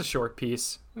happening? It's a short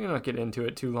piece. We don't get into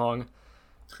it too long.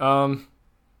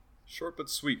 Short but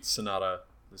sweet, Sonata.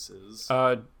 This is.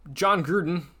 John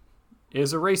Gruden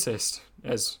is a racist,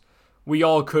 as we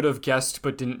all could have guessed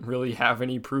but didn't really have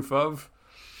any proof of.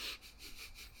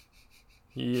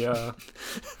 Yeah.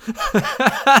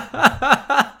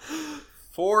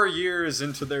 4 years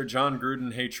into their John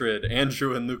Gruden hatred,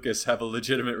 Andrew and Lucas have a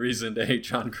legitimate reason to hate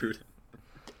John Gruden.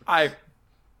 I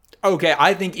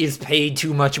think is paid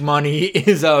too much money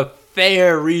is a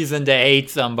fair reason to hate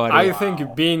somebody. I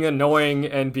think being annoying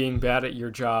and being bad at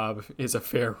your job is a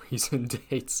fair reason to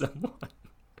hate someone.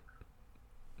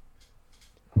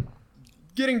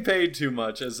 Getting paid too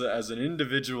much as an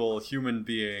individual human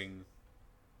being,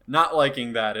 not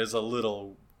liking that is a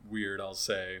little weird, I'll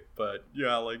say. But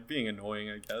yeah, like being annoying,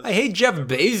 I guess. I hate Jeff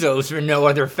Bezos for no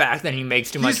other fact than he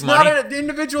makes too much money. He's not an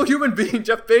individual human being.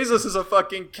 Jeff Bezos is a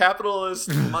fucking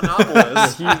capitalist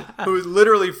monopolist who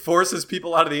literally forces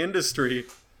people out of the industry.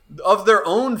 Of their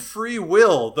own free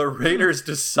will, the Raiders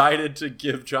decided to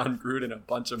give John Gruden a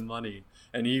bunch of money.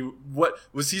 And what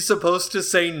was he supposed to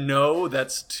say? No,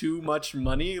 that's too much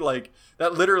money. Like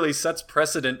that literally sets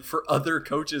precedent for other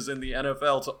coaches in the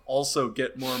NFL to also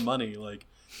get more money. Like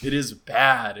it is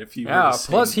bad if you. Yeah.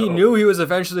 Plus, he knew he was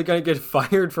eventually going to get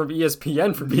fired from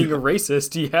ESPN for being a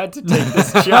racist. He had to take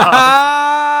this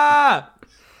job.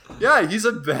 Yeah, he's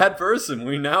a bad person.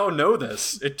 We now know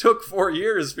this. It took 4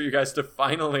 years for you guys to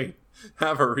finally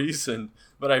have a reason.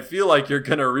 But I feel like you're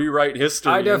gonna rewrite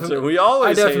history. I definitely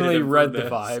read the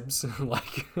vibes.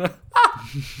 Like,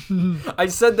 I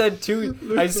said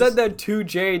that to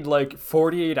Jade like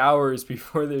 48 hours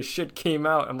before this shit came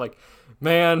out. I'm like,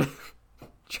 man,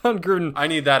 John Gruden. I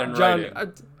need that in writing.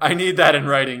 I need that in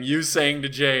writing. You saying to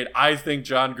Jade, I think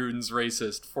John Gruden's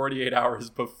racist. 48 hours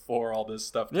before all this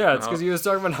stuff. Yeah, it's because he was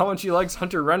talking about how much he likes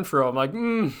Hunter Renfrow. I'm like,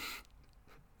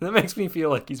 that makes me feel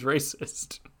like he's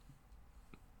racist.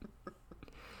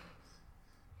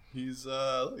 He's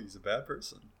a bad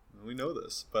person. We know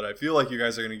this, but I feel like you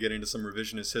guys are going to get into some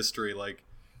revisionist history. Like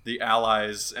the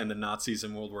Allies and the Nazis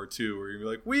in World War II, where you're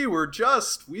like, we were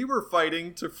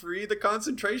fighting to free the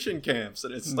concentration camps,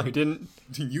 and it's like,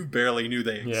 you barely knew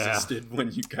they existed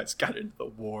when you guys got into the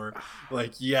war.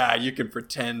 Like, yeah, you can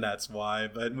pretend that's why,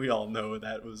 but we all know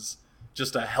that was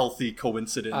just a healthy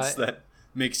coincidence that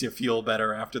makes you feel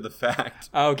better after the fact.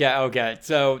 Okay.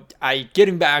 So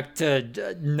getting back to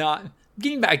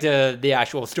the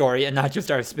actual story and not just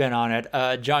our spin on it.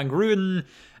 John Gruden.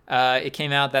 It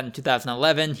came out that in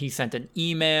 2011 he sent an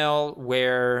email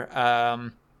where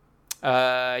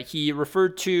he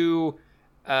referred to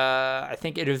I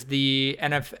think it is the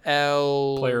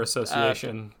NFL Player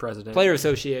Association president. Player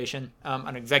Association,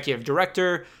 an executive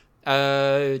director,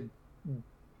 DeMaurice.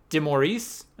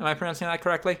 Am I pronouncing that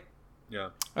correctly? Yeah.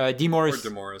 DeMaurice. Or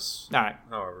DeMaurice. All right.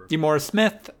 However. DeMaurice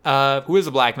Smith, who is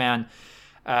a black man.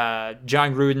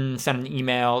 John Gruden sent an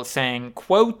email saying,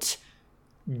 quote,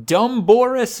 "Dumb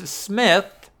Boris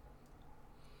Smith,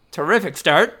 terrific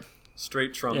start."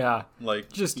 Straight Trump,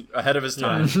 just ahead of his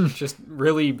time. Just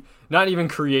really not even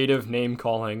creative name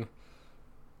calling.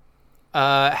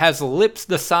 Has lips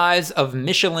the size of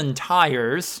Michelin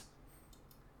tires.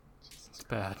 It's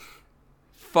bad.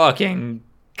 Fucking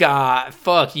God,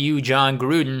 fuck you, John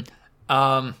Gruden.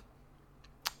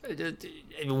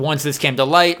 Once this came to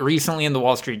light recently in the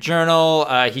Wall Street Journal,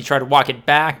 he tried to walk it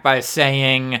back by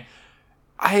saying,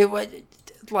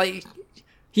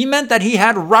 he meant that he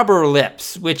had rubber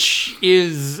lips, which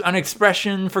is an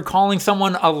expression for calling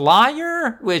someone a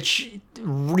liar, which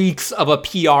reeks of a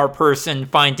PR person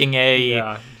finding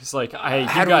just like,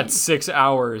 you got 6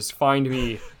 hours, find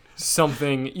me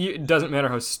something. It doesn't matter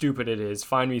how stupid it is,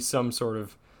 find me some sort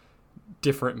of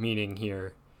different meaning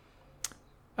here.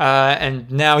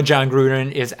 And now John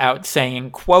Gruden is out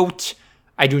saying, quote,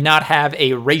 "I do not have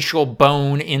a racial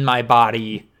bone in my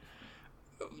body."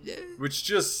 Which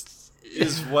just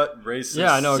is what racists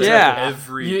I know exactly.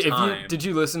 Every time. Did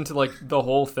you listen to the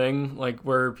whole thing,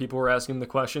 where people were asking him the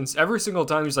questions? Every single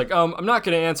time he's like, I'm not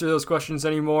going to answer those questions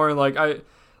anymore. I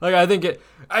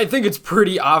think it's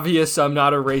pretty obvious I'm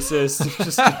not a racist.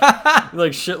 Just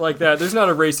shit like that. There's not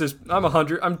a racist.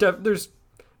 There's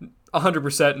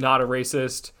 100% not a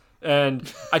racist,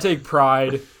 and I take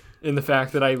pride in the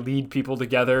fact that I lead people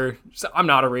together. So I'm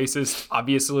not a racist,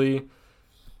 obviously.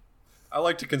 I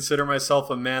like to consider myself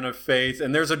a man of faith,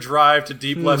 and there's a drive to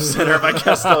deep left center by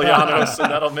Castellanos,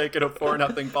 and that'll make it a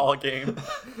 4-0 ball game.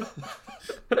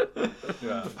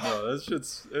 Yeah, no, that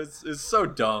shit's it's so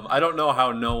dumb. I don't know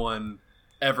how no one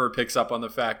ever picks up on the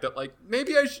fact that,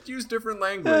 maybe I should use different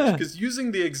language, because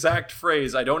using the exact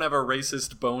phrase, "I don't have a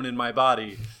racist bone in my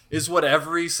body," is what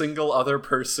every single other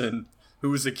person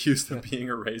who is accused of being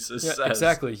a racist says.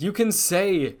 Exactly. You can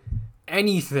say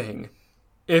anything.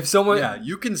 If someone... Yeah,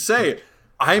 you can say,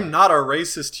 "I'm not a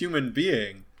racist human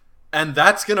being," and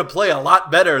that's going to play a lot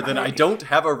better than "I don't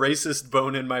have a racist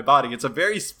bone in my body." It's a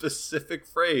very specific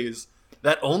phrase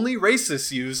that only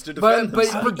racists use to defend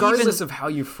themselves. But regardless of how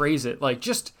you phrase it,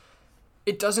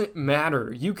 it doesn't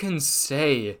matter. You can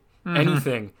say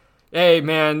anything. Hey,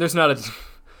 man, there's not a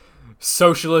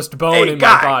socialist bone in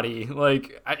my body.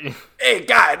 Hey,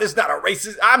 guy, there's not a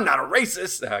racist. I'm not a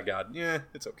racist. Oh, God. Yeah,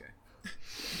 it's okay.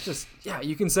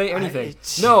 You can say anything.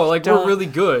 We're really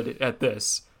good at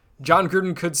this. John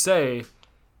Gruden could say,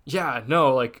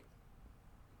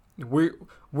 we're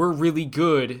really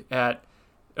good at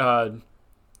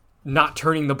not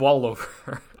turning the ball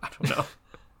over. I don't know.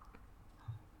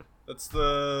 That's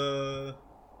the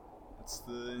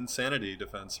insanity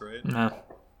defense, right? No.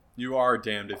 You are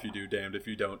damned if you do, damned if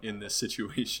you don't in this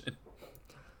situation.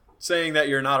 Saying that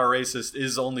you're not a racist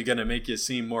is only going to make you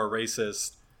seem more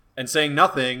racist. And saying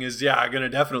nothing is, going to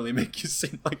definitely make you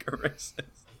seem like a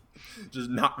racist. Just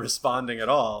not responding at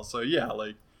all. So, he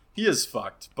is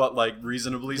fucked. But,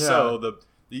 reasonably so.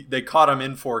 They caught him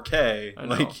in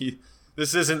 4K.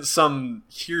 This isn't some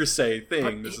hearsay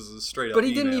thing. This is a straight up But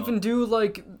he didn't even do,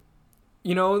 the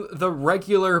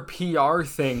regular PR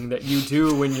thing that you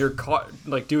do when you're caught,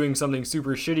 doing something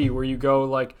super shitty, where you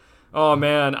go, "Oh,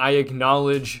 man, I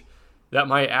acknowledge that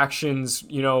my actions,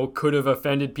 could have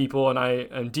offended people, and I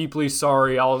am deeply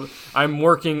sorry. I'm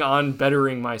working on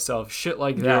bettering myself." Shit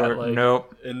like that.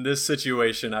 Nope. In this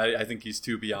situation, I think he's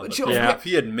too beyond the pale. If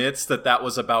he admits that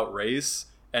was about race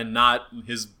and not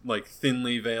his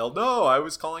thinly veiled, "No, I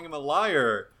was calling him a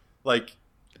liar,"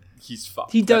 he's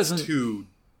fucked. He doesn't. That's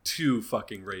too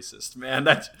fucking racist, man.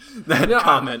 That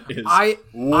comment is. I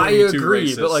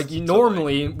agree, too racist but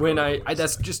normally when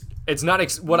that's just. It's not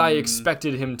what I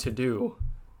expected him to do.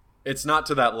 It's not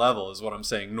to that level, is what I'm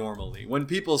saying. Normally, when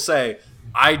people say,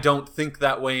 "I don't think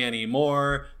that way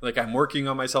anymore," I'm working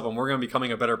on myself, I'm working on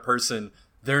becoming a better person,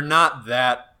 they're not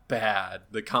that bad,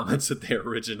 the comments that they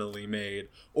originally made,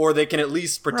 or they can at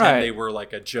least pretend they were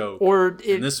like a joke. Or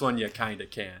in this one, you kind of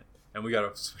can't, and we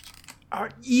gotta switch. Or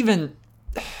even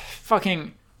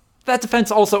fucking that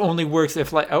defense also only works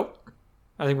if I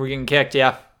think we're getting kicked.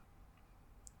 Yeah,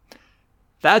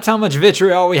 that's how much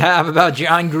vitriol we have about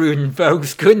John Gruden,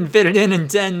 folks. Couldn't fit it in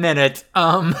 10 minutes.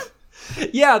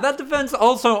 Yeah, that defense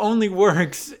also only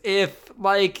works if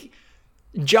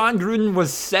John Gruden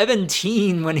was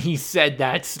 17 when he said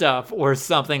that stuff or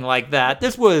something like that.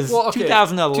 This was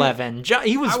 2011.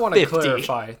 He was 50. I want to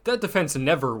clarify. That defense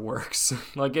never works.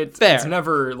 It's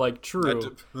never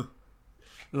true.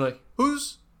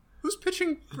 Who's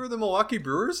pitching for the Milwaukee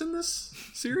Brewers in this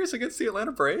series against the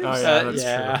Atlanta Braves? Oh, yeah, that's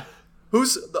true.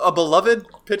 Who's a beloved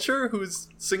pitcher who's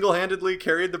single-handedly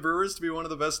carried the Brewers to be one of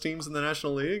the best teams in the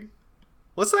National League?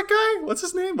 What's that guy? What's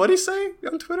his name? What'd he say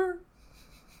on Twitter?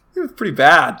 He was pretty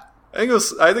bad. I think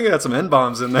it had some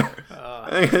N-bombs in there.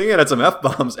 I think it had some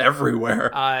F-bombs everywhere.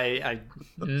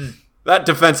 That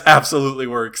defense absolutely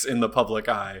works in the public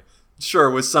eye. Sure,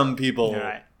 with some people,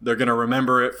 they're going to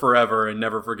remember it forever and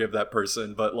never forgive that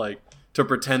person. But, to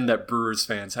pretend that Brewers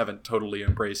fans haven't totally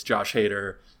embraced Josh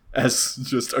Hader as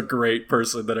just a great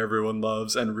person that everyone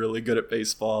loves and really good at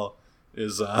baseball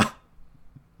is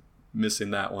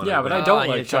missing that one. Yeah, but I don't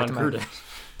like John Gruden.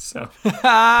 So.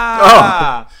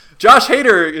 Josh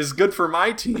Hader is good for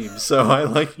my team, so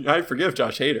I forgive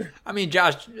Josh Hader. I mean,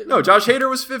 Josh Hader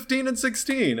was 15 and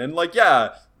 16, and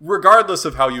regardless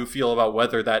of how you feel about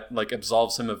whether that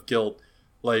absolves him of guilt,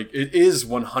 it is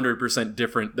 100%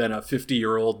 different than a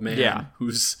 50-year-old man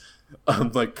who's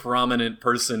prominent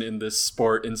person in this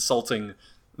sport insulting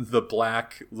the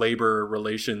black labor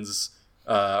relations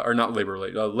or not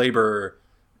labor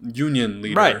union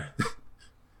leader.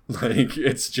 Right.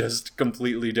 It's just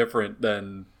completely different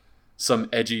than some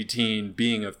edgy teen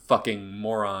being a fucking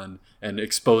moron and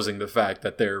exposing the fact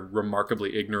that they're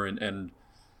remarkably ignorant and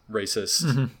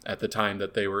racist at the time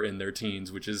that they were in their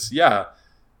teens, which is,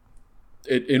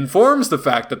 it informs the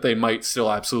fact that they might still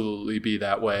absolutely be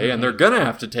that way, and they're gonna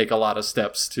have to take a lot of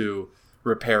steps to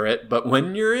repair it. But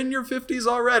when you're in your 50s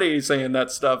already saying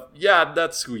that stuff,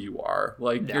 that's who you are.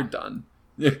 You're done.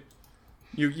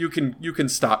 You can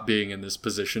stop being in this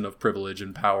position of privilege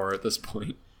and power at this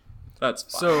point. That's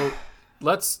fine. So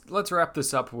let's wrap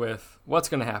this up with what's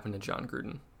going to happen to John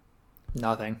Gruden.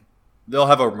 Nothing. They'll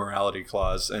have a morality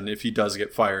clause, and if he does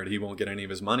get fired, he won't get any of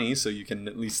his money, so you can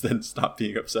at least then stop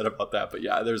being upset about that. But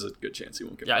there's a good chance he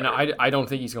won't get fired. No, I don't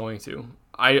think he's going to.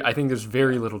 I think there's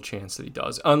very little chance that he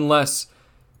does, unless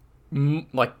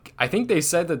I think they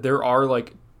said that there are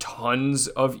tons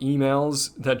of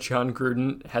emails that John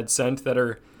Gruden had sent that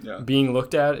are being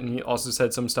looked at, and he also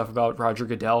said some stuff about Roger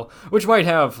Goodell, which might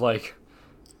have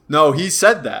No, he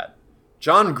said that.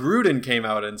 John Gruden came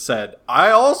out and said, I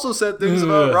also said things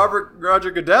about Roger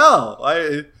Goodell.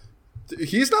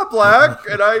 He's not black,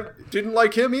 and I didn't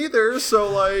like him either,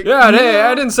 so hey,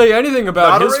 I didn't say anything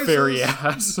about his fairy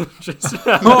ass.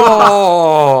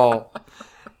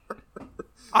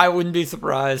 I wouldn't be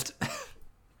surprised.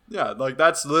 Yeah,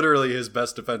 that's literally his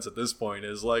best defense at this point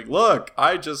is look,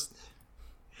 I just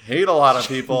hate a lot of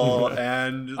people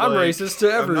and I'm racist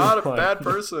to everyone. I'm not a bad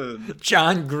person.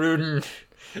 John Gruden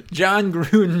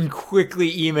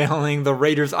quickly emailing the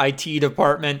Raiders IT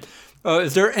department.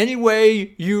 Is there any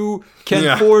way you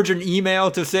can forge an email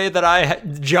to say that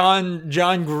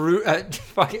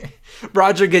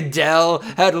Roger Goodell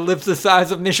had lips the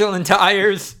size of Michelin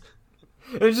tires?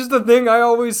 It's just the thing I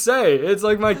always say. It's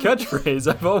my catchphrase.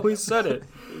 I've always said it.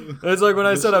 It's when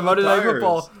I said on Monday Night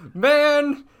Football,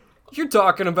 man, you're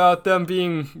talking about them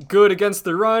being good against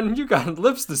the run. You got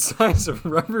lips the size of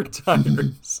rubber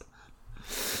tires.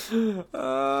 It's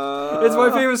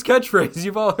my famous catchphrase.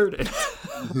 You've all heard it.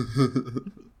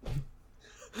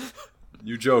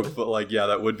 You joke, but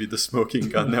that would be the smoking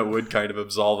gun that would kind of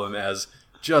absolve him as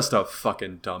just a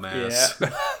fucking dumbass.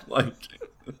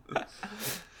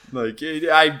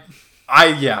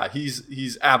 Yeah.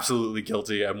 He's absolutely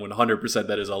guilty, and 100%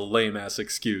 that is a lame ass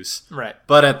excuse. Right.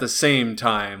 But at the same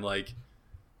time,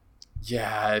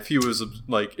 if he was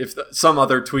some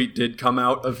other tweet did come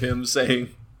out of him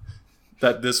saying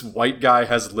that this white guy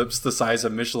has lips the size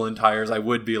of Michelin tires, I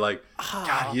would be God,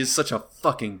 he is such a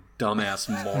fucking dumbass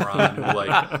moron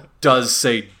who does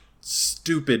say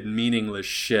stupid, meaningless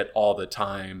shit all the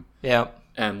time. Yeah.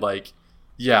 And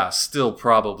still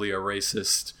probably a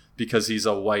racist because he's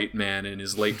a white man in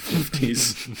his late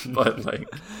 50s. But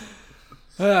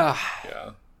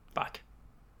fuck.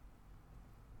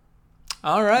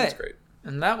 All right. That's great.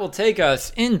 And that will take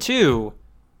us into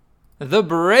the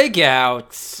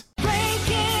breakouts.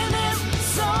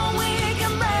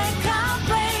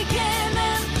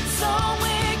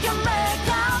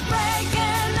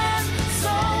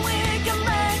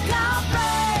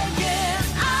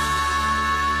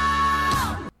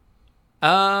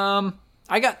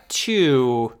 I got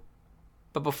 2.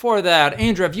 But before that,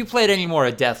 Andrew, have you played any more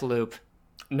of Deathloop?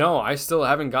 No, I still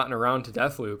haven't gotten around to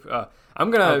Deathloop.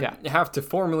 I'm going to have to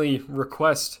formally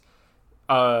request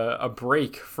a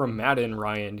break from Madden,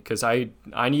 Ryan, because I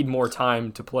need more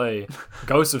time to play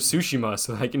Ghost of Tsushima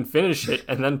so I can finish it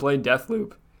and then play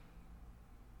Deathloop.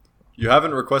 You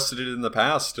haven't requested it in the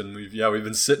past, and we've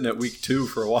been sitting at week 2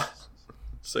 for a while.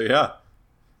 So yeah,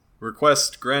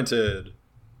 request granted.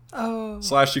 Oh.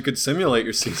 / you could simulate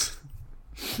your season.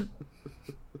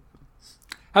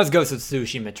 How's Ghost of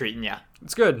Tsushima treating ya?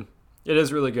 It's good. It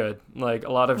is really good. Like,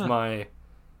 a lot of my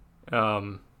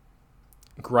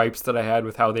gripes that I had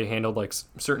with how they handled like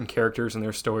certain characters and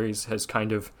their stories has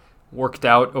kind of worked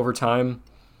out over time.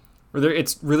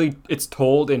 It's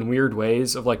told in weird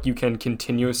ways of like you can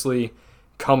continuously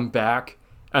come back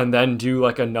and then do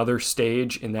like another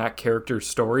stage in that character's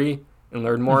story and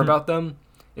learn more about them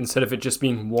instead of it just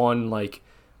being one like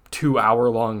 2-hour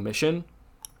long mission.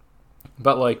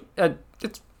 But like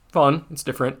it's fun, it's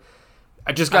different.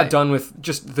 I just got done with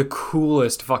just the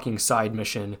coolest fucking side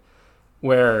mission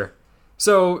where,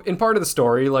 so in part of the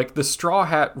story, like the Straw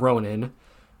Hat Ronin,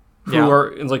 who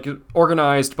are like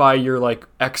organized by your like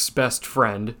ex-best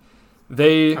friend,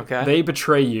 they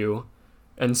betray you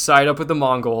and side up with the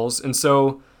Mongols. And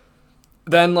so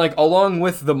then like along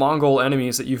with the Mongol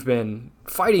enemies that you've been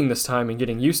fighting this time and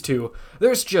getting used to,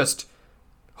 there's just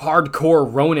hardcore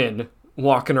Ronin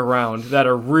walking around that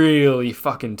are really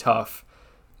fucking tough.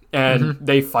 And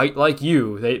they fight like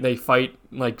you. They fight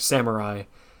like samurai.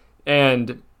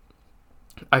 And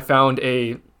I found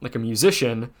a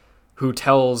musician who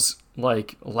tells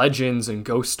like legends and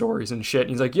ghost stories and shit. And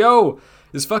he's like, yo,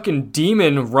 this fucking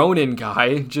demon Ronin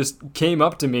guy just came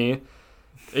up to me.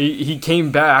 He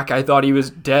came back. I thought he was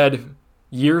dead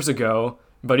years ago,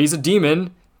 but he's a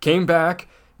demon, came back,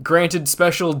 granted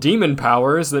special demon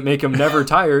powers that make him never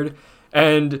tired.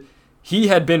 And he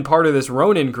had been part of this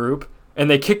Ronin group, and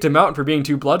they kicked him out for being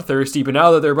too bloodthirsty, but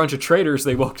now that they're a bunch of traitors,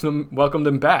 they welcomed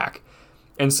him back.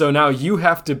 And so now you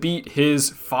have to beat his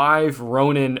 5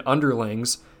 Ronin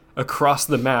underlings across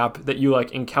the map that you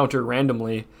like encounter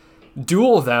randomly,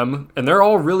 duel them, and they're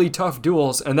all really tough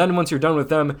duels, and then once you're done with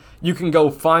them, you can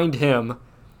go find him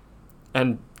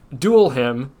and duel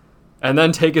him, and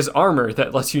then take his armor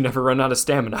that lets you never run out of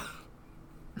stamina.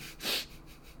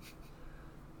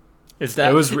 Is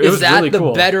that really the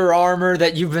cool. better armor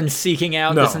that you've been seeking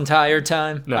out this entire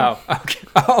time? No. Oh, okay.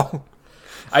 Oh.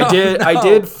 I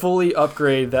did fully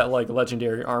upgrade that like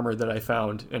legendary armor that I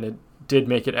found, and it did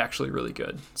make it actually really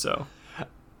good. So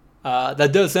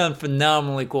that does sound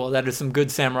phenomenally cool. That is some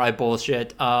good samurai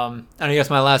bullshit. And I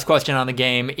guess my last question on the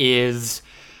game is,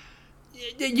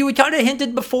 you had kind of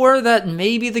hinted before that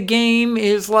maybe the game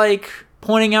is like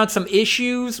pointing out some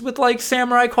issues with like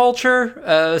samurai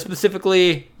culture.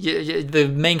 Specifically,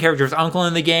 the main character's uncle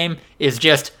in the game is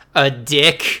just a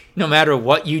dick no matter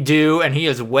what you do, and he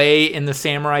is way in the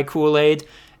samurai Kool-Aid.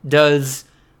 Does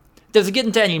it get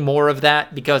into any more of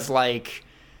that? Because like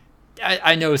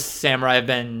I know samurai have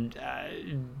been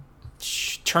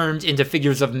turned into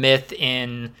figures of myth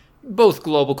in both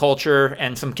global culture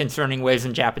and some concerning ways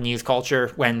in Japanese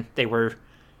culture when they were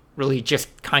really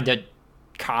just kind of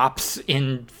cops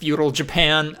in feudal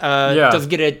Japan. Does it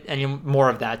get any more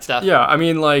of that stuff? Yeah, I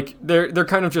mean, like they're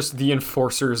kind of just the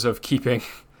enforcers of keeping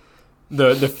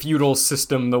the feudal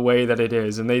system the way that it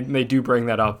is, and they do bring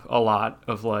that up a lot.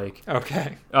 Of like,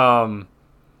 okay,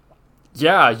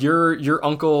 yeah, your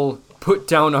uncle put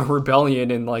down a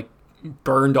rebellion and like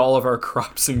burned all of our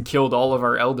crops and killed all of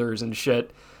our elders and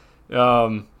shit.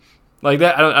 Like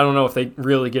that. I don't know if they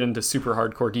really get into super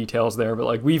hardcore details there, but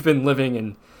like we've been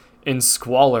living in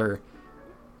squalor,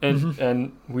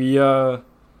 and we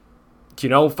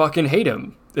fucking hate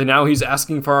him, and now he's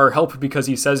asking for our help because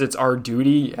he says it's our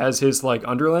duty as his like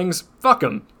underlings. Fuck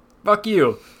him, fuck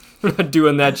you. We're not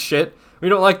doing that shit. We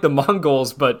don't like the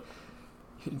Mongols, but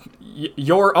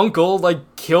your uncle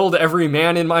like killed every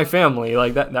man in my family,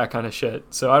 like that kind of shit.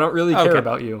 So I don't really care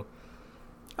about you.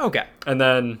 Okay. And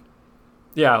then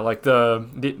like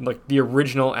the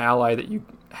original ally that you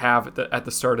have at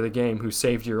the start of the game who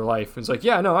saved your life. It's like,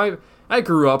 I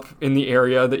grew up in the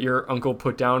area that your uncle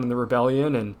put down in the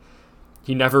rebellion, and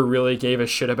he never really gave a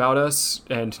shit about us,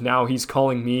 and now he's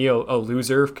calling me a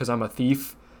loser because I'm a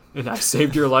thief and I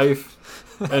saved your life.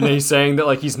 And he's saying that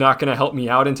like he's not going to help me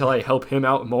out until I help him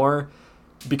out more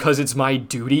because it's my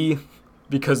duty,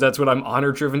 because that's what I'm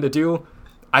honor driven to do.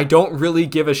 I don't really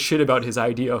give a shit about his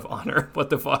idea of honor. What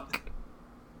the fuck?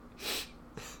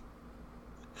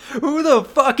 Who the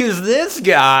fuck is this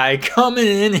guy coming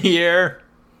in here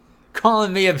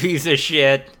calling me a piece of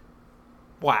shit?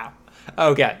 Wow.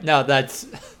 Okay, no, that's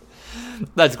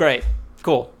great.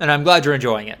 Cool. And I'm glad you're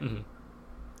enjoying it. Mm-hmm.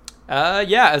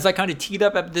 Yeah, as I kind of teed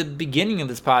up at the beginning of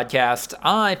this podcast,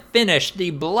 I finished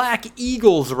the Black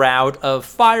Eagles route of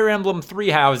Fire Emblem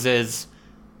Three Houses.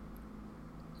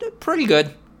 Pretty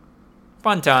good.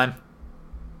 Fun time.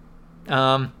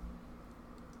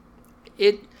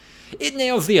 It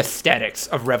nails the aesthetics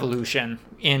of Revolution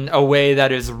in a way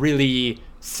that is really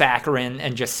saccharine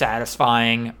and just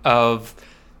satisfying of...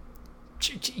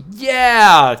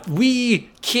 Yeah, we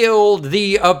killed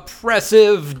the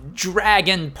oppressive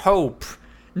dragon pope.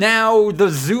 Now the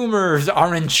Zoomers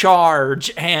are in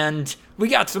charge, and we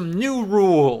got some new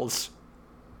rules.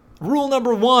 Rule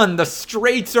number 1, the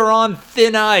straits are on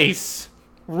thin ice.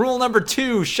 Rule number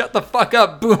 2, shut the fuck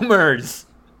up, boomers.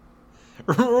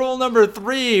 Rule number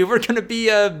 3, we're gonna be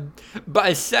a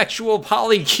bisexual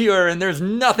polycule, and there's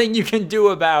nothing you can do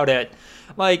about it.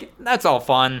 Like, that's all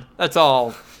fun. That's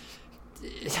all...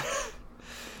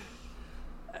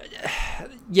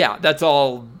 Yeah, that's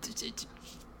all.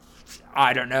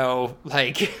 I don't know,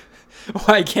 like,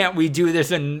 why can't we do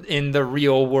this in the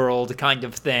real world kind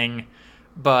of thing?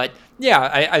 But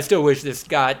yeah, I still wish this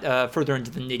got further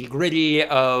into the nitty gritty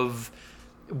of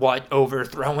what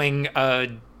overthrowing a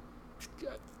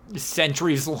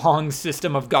centuries long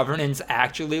system of governance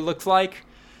actually looks like.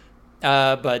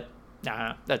 But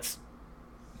that's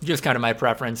just kind of my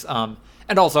preference.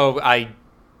 And also, I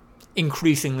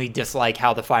increasingly dislike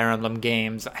how the Fire Emblem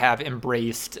games have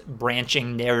embraced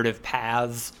branching narrative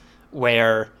paths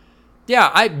where, yeah,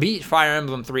 I beat Fire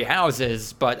Emblem Three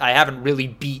Houses, but I haven't really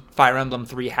beat Fire Emblem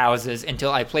Three Houses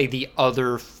until I play the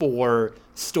other 4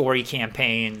 story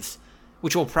campaigns,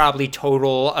 which will probably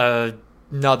total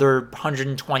another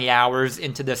 120 hours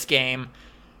into this game.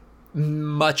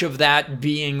 Much of that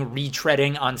being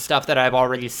retreading on stuff that I've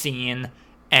already seen,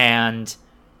 and...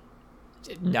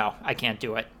 No, I can't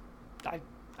do it.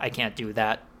 I can't do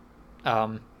that.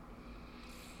 Yeah.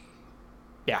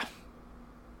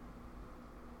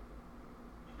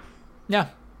 Yeah.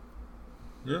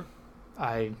 Yeah.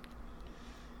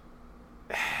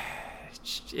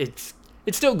 It's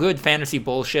still good fantasy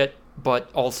bullshit, but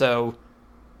also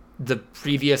the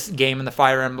previous game in the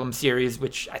Fire Emblem series,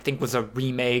 which I think was a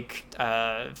remake,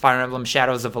 Fire Emblem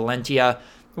Shadows of Valentia,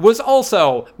 was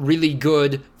also really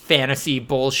good fantasy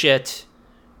bullshit.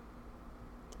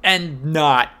 And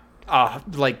not,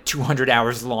 like, 200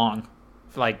 hours long,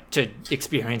 like, to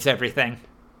experience everything.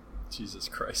 Jesus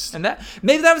Christ. And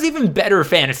maybe that was even better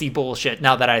fantasy bullshit,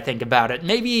 now that I think about it.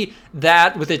 Maybe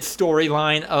that, with its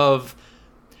storyline of,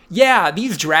 yeah,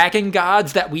 these dragon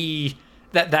gods that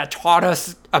that taught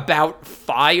us about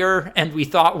fire and we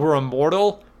thought were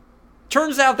immortal,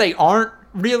 turns out they aren't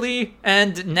really,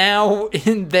 and now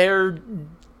in their...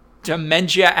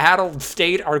 dementia-addled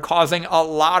state are causing a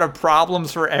lot of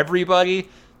problems for everybody.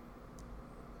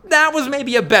 That was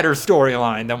maybe a better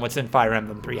storyline than what's in Fire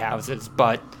Emblem Three Houses,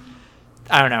 but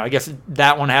I don't know. I guess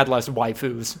that one had less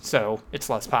waifus, so it's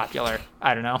less popular.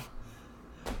 I don't know.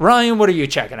 Ryan, what are you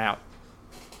checking out?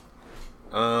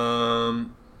 How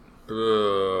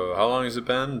long has it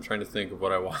been? I'm trying to think of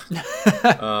what I watched.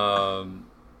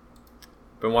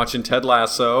 Been watching Ted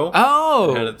Lasso.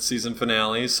 Oh! Had its season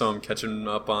finale, so I'm catching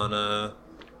up on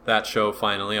that show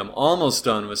finally. I'm almost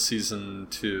done with season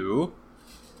 2,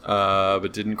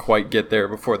 but didn't quite get there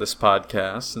before this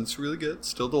podcast. And it's really good.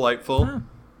 Still delightful.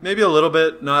 Maybe a little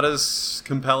bit not as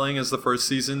compelling as the first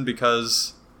season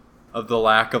because of the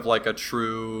lack of, like, a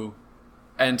true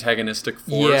antagonistic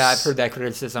force. Yeah, I've heard that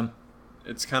criticism.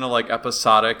 It's kind of like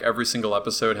episodic. Every single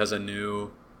episode has a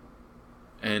new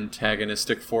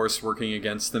antagonistic force working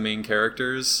against the main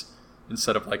characters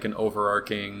instead of like an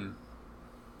overarching,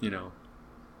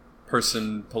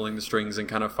 person pulling the strings and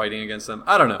kind of fighting against them.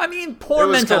 I don't know. I mean, poor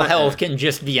mental health can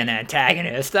just be an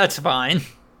antagonist. That's fine.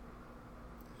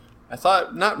 I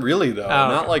thought not really though.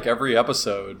 Not okay. like every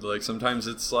episode. Like sometimes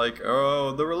it's like,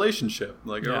 oh, the relationship,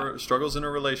 like struggles in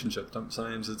a relationship.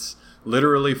 Sometimes it's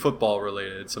literally football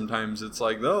related. Sometimes it's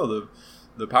like, oh,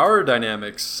 the power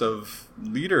dynamics of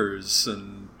leaders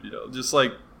and, just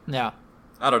like... Yeah.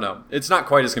 I don't know. It's not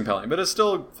quite as compelling, but it's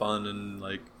still fun and,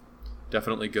 like,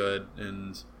 definitely good.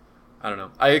 And, I don't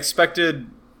know. I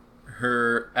expected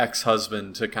her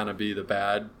ex-husband to kind of be the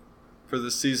bad for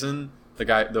this season.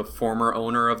 The former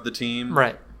owner of the team.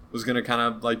 Right. Was going to kind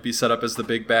of, like, be set up as the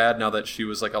big bad now that she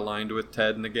was, like, aligned with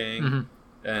Ted and the gang. Mm-hmm.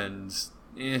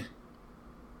 And,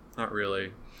 not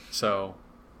really. So...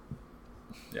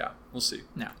 yeah, we'll see.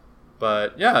 No.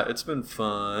 But, yeah, it's been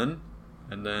fun.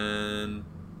 And then,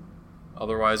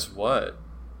 otherwise, what?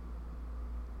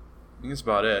 I think that's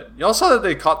about it. You all saw that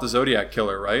they caught the Zodiac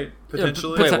Killer, right?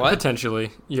 Potentially? Wait, what?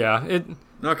 Potentially, yeah.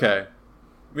 Okay.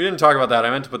 We didn't talk about that. I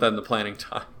meant to put that in the planning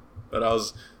time. But I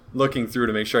was looking through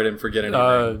to make sure I didn't forget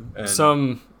anything.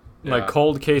 Some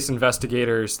cold case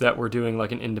investigators that were doing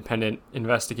like an independent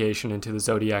investigation into the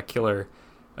Zodiac Killer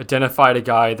identified a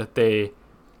guy that they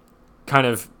kind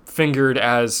of fingered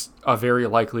as a very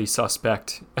likely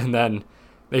suspect, and then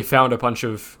they found a bunch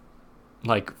of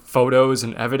like photos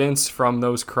and evidence from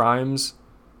those crimes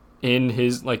in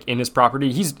his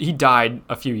property. He died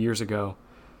a few years ago,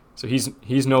 so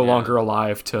he's no longer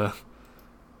alive to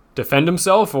defend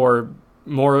himself or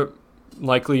more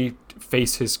likely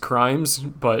face his crimes.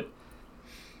 But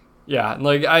yeah,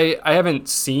 like I haven't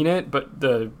seen it, but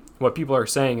what people are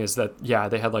saying is that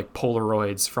they had like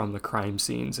Polaroids from the crime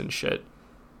scenes and shit.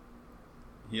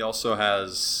 He also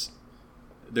has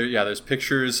there's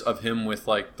pictures of him with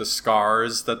like the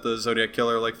scars that the Zodiac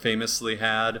Killer like famously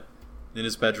had in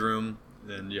his bedroom.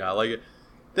 And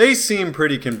they seem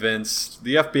pretty convinced.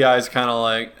 The FBI is kind of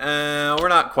like, we're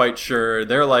not quite sure.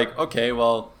 They're like, okay,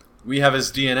 well, we have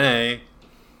his DNA.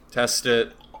 Test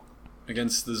it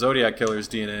against the Zodiac Killer's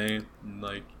DNA. And,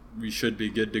 like, we should be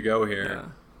good to go here.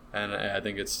 Yeah. And I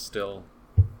think it's still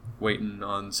waiting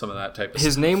on some of that type of stuff.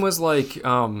 His name was like,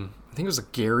 I think it was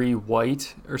like Gary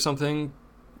White or something.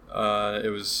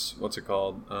 It was, what's it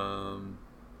called? I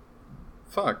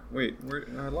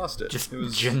lost it. Just it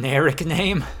was generic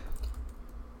name?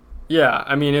 Yeah,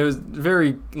 I mean, it was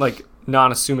very, like,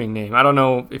 non-assuming name. I don't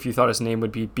know if you thought his name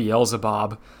would be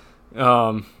Beelzebub.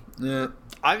 Yeah.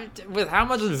 With how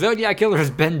much the Zodiac Killer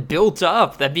has been built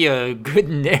up, that'd be a good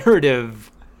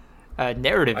narrative. I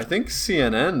think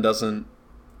CNN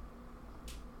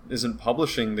isn't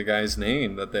publishing the guy's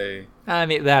name that they... I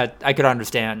mean, that I could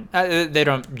understand. They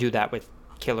don't do that with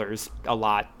killers a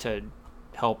lot to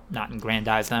help not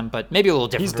aggrandize them, but maybe a little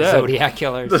different for Zodiac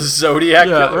Killers. The Zodiac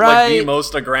Killer, right? Like the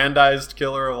most aggrandized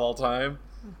killer of all time.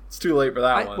 It's too late for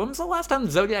that one. When was the last time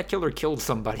the Zodiac Killer killed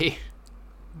somebody?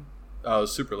 Oh, it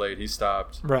was super late. He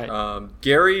stopped. Right.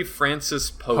 Gary Francis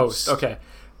Post. Okay.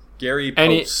 Gary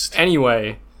Post.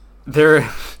 Anyway,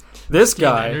 this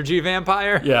guy... An energy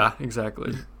vampire? Yeah,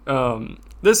 exactly.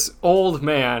 This old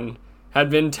man had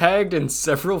been tagged in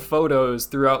several photos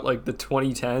throughout, like, the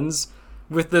 2010s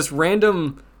with this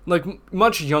random, like,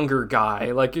 much younger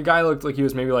guy. Like, a guy looked like he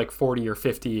was maybe, like, 40 or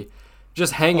 50,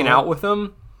 just hanging out with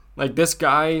him. Like, this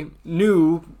guy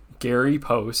knew Gary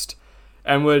Post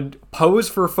and would pose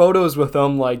for photos with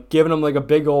him, like, giving him, like, a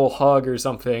big old hug or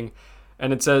something.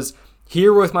 And it says,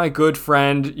 "Here with my good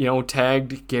friend,"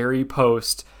 tagged Gary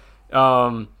Post.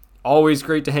 Always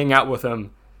great to hang out with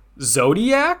him.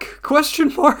 Zodiac? ?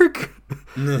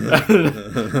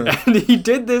 And he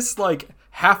did this, like,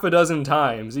 half a dozen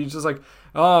times. He's just like,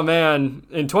 oh man,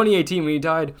 in 2018 when he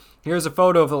died, here's a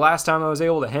photo of the last time I was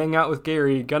able to hang out with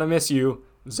Gary. Gonna miss you.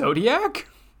 Zodiac?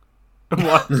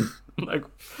 What? Like,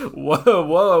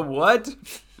 whoa, what?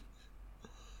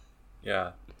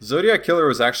 Yeah. Zodiac Killer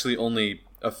was actually only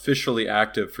officially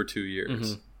active for 2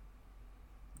 years.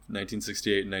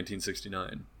 1968 and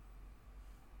 1969.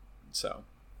 So,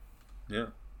 yeah.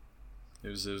 It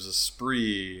was a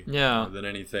spree more than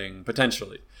anything,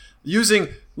 potentially.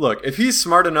 Look, if he's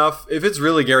smart enough, if it's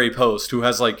really Gary Post, who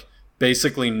has, like,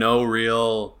 basically no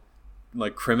real,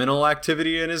 like, criminal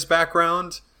activity in his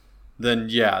background, then,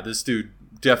 yeah, this dude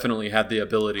definitely had the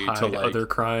ability to, like, other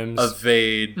crimes,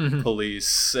 evade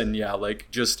police, and, yeah,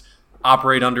 like, just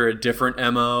operate under a different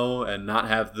MO and not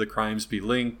have the crimes be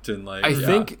linked, and, like, I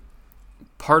think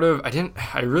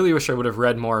I really wish I would have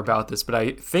read more about this, but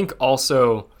I think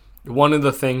also one of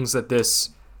the things that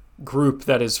this group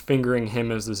that is fingering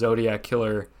him as the Zodiac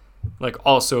Killer, like,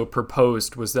 also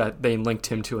proposed was that they linked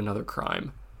him to another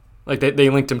crime. Like,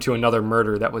 they linked him to another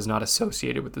murder that was not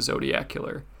associated with the Zodiac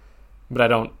Killer. But I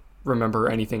don't remember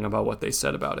anything about what they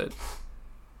said about it.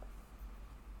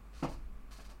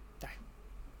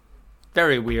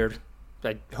 Very weird.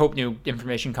 I hope new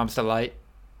information comes to light.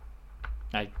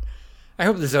 I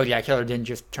hope the Zodiac Killer didn't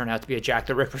just turn out to be a Jack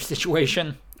the Ripper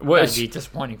situation. That'd be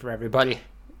disappointing for everybody.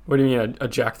 What do you mean, a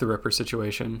Jack the Ripper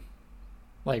situation?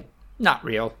 Like, not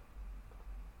real.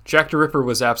 Jack the Ripper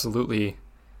was absolutely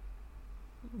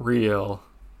real.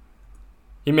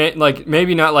 He made, like,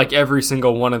 maybe not like every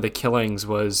single one of the killings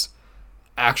was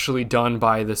actually done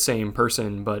by the same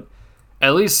person, but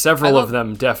at least several of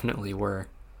them definitely were.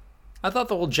 I thought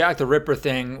the whole Jack the Ripper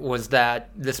thing was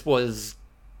that this was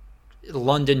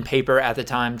London paper at the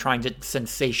time trying to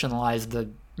sensationalize the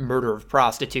murder of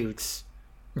prostitutes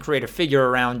and create a figure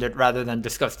around it rather than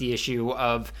discuss the issue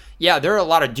of, there are a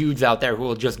lot of dudes out there who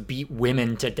will just beat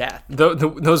women to death.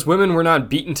 Those women were not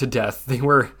beaten to death. They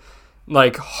were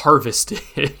like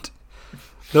harvested.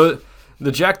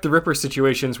 the Jack the Ripper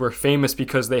situations were famous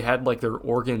because they had like their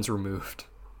organs removed.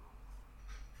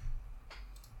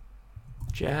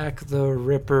 Jack the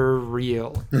Ripper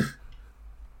real.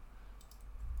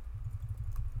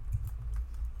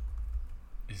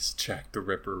 Is Jack the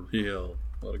Ripper real?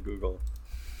 What a Google.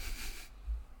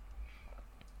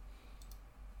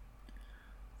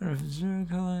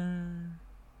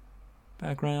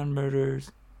 Background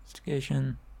murders,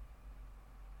 investigation.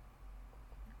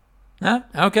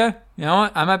 Okay. You know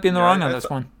what? I might be in the wrong on this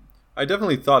one. I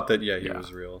definitely thought that, he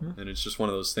was real. And it's just one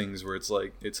of those things where it's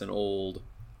like, it's an old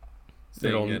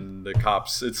thing, and the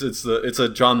cops, it's a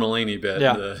John Mulaney bit.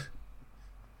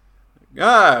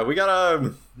 Yeah. We got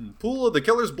a pool of the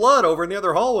killer's blood over in the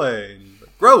other hallway.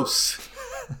 Gross.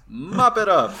 Mop it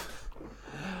up.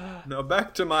 Now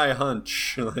back to my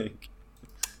hunch. Like,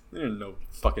 they didn't know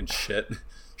fucking shit.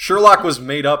 Sherlock was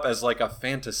made up as like a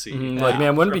fantasy. Like,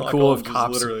 man, wouldn't it be cool if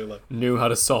cops literally like, knew how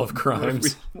to solve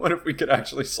crimes? What if we could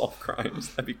actually solve crimes?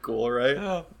 That'd be cool, right?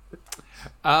 Yeah.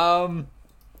 And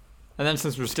then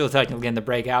since we're still technically in the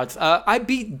breakouts, I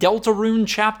beat Deltarune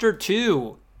Chapter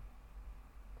 2.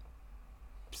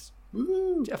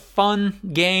 Woo. A fun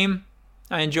game.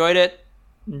 I enjoyed it.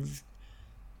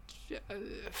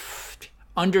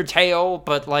 Undertale,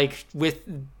 but like with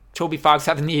Toby Fox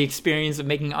having the experience of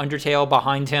making Undertale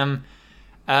behind him,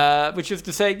 which is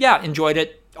to say, enjoyed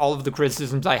it. All of the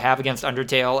criticisms I have against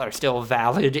Undertale are still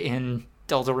valid in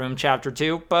Deltarune Chapter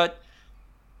 2, but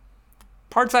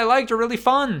parts I liked are really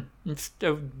fun. It's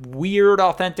a weird,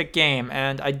 authentic game,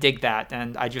 and I dig that,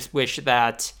 and I just wish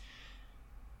that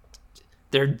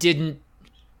there didn't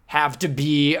have to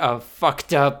be a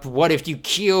fucked up, what if you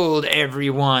killed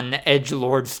everyone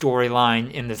edgelord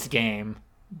storyline in this game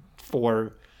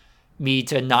for me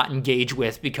to not engage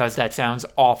with, because that sounds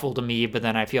awful to me, but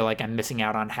then I feel like I'm missing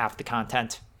out on half the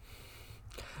content.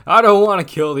 I don't want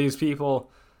to kill these people,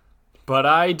 but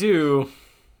I do.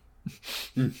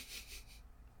 And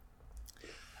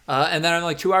then I'm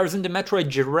like 2 hours into Metroid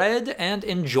Dread and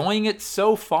enjoying it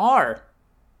so far.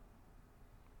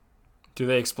 Do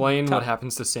they explain what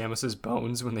happens to Samus's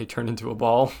bones when they turn into a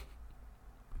ball?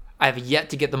 I have yet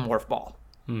to get the morph ball.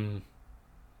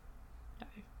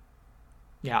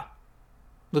 Yeah.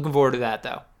 Looking forward to that,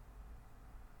 though.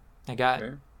 I got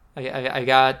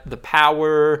the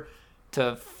power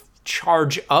to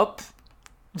charge up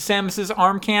Samus's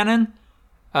arm cannon,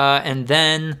 and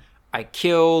then I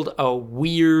killed a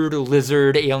weird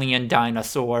lizard alien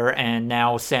dinosaur, and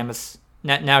now Samus,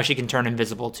 now she can turn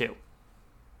invisible too.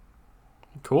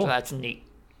 Cool. So that's neat.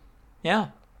 Yeah.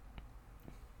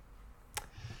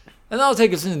 And that'll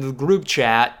take us into the group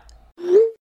chat.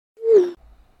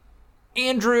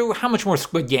 Andrew, how much more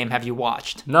Squid Game have you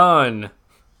watched? None.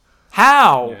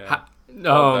 How?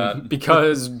 Yeah.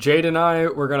 Because Jade and I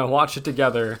were going to watch it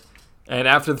together. And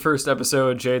after the first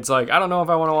episode, Jade's like, I don't know if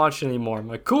I want to watch it anymore. I'm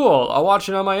like, cool, I'll watch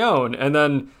it on my own. And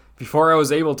then before I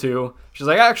was able to, she's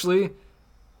like, actually,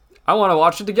 I want to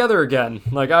watch it together again.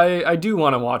 Like, I do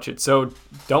want to watch it, so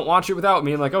don't watch it without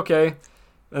me. I'm like, okay.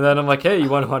 And then I'm like, hey, you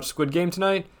want to watch Squid Game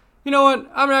tonight? You know what?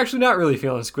 I'm actually not really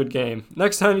feeling Squid Game.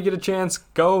 Next time you get a chance,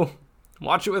 go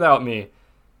watch it without me.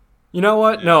 You know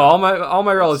what? Yeah. No, all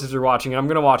my relatives are watching it. I'm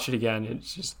going to watch it again.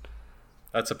 It's just...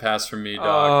 That's a pass from me,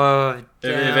 dog.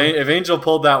 If Angel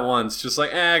pulled that once, just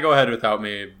like, go ahead without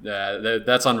me.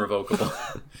 That's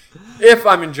unrevocable. If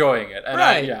I'm enjoying it. And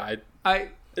right.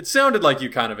 It sounded like you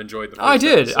kind of enjoyed the first I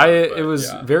did. episode, it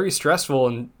was very stressful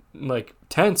and like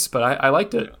tense, but I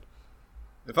liked it. Yeah.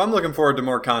 If I'm looking forward to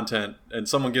more content and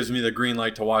someone gives me the green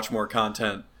light to watch more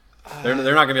content, they're not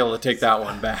going to be able to take that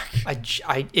one back.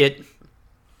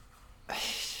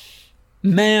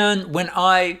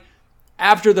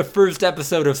 After the first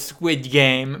episode of Squid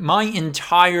Game, my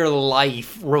entire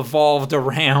life revolved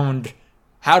around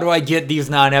how do I get these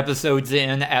 9 episodes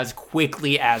in as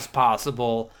quickly as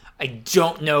possible. I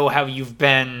don't know how you've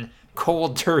been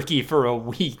cold turkey for a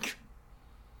week.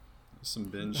 Some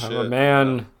binge shit. I'm a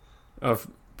man of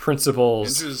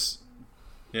principles.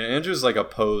 Andrew's like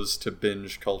opposed to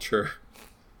binge culture.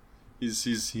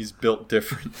 He's built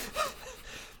different.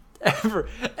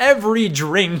 Every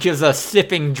drink is a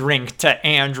sipping drink to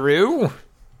Andrew.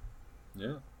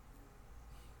 Yeah.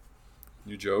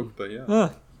 New joke, but yeah.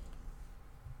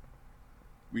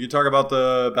 We can talk about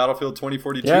the Battlefield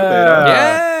 2042 beta.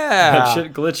 Yeah. That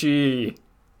shit glitchy.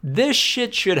 This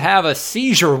shit should have a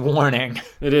seizure warning.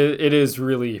 It is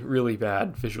really, really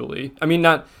bad visually. I mean,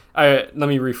 let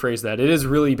me rephrase that. It is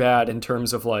really bad in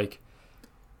terms of like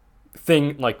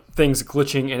things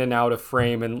glitching in and out of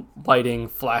frame and lighting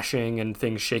flashing and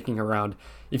things shaking around.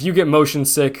 If you get motion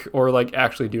sick or like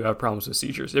actually do have problems with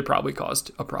seizures, it probably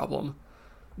caused a problem.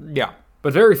 Yeah.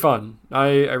 But very fun.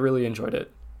 I really enjoyed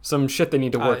it. Some shit they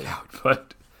need to work out,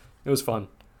 but it was fun.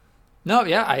 No,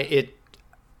 yeah,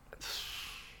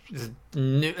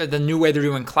 the new way they're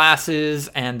doing classes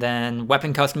and then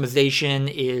weapon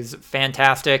customization is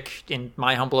fantastic, in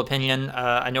my humble opinion.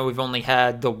 I know we've only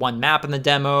had the one map in the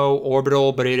demo,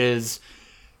 Orbital, but it is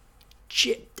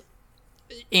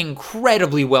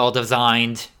incredibly well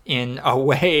designed in a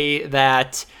way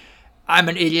that I'm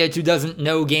an idiot who doesn't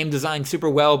know game design super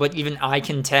well, but even I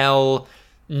can tell,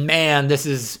 man, this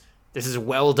is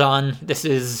well done. This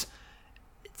is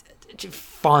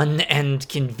fun and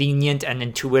convenient and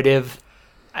intuitive.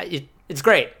 It's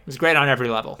great. It's great on every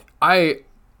level. The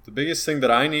biggest thing that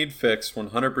I need fixed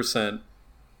 100%,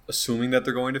 assuming that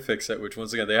they're going to fix it, which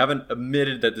once again, they haven't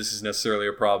admitted that this is necessarily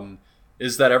a problem,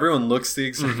 is that everyone looks the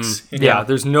exact same. Yeah,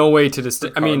 there's no way to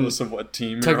distinguish. I mean, regardless of what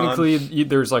team technically, you're on.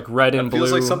 There's like red and blue.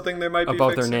 Feels like something they might be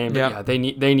above fixing. their name. Yeah, they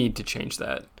need to change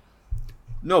that.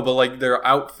 No, but like their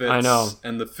outfits, I know.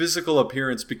 And the physical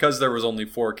appearance, because there was only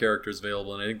 4 characters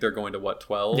available, and I think they're going to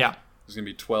 12. Yeah, there's gonna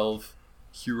be 12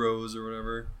 heroes or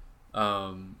whatever.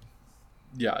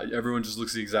 Yeah, everyone just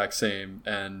looks the exact same,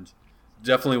 and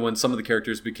definitely when some of the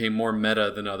characters became more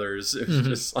meta than others, it was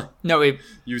just like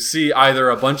you see either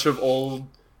a bunch of old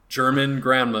German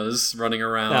grandmas running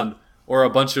around, or a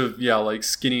bunch of like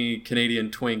skinny Canadian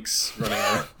twinks running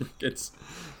around.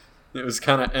 It was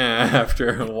kind of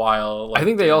after a while. Like, I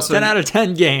think they also 10 out of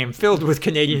 10 game filled with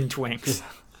Canadian twinks.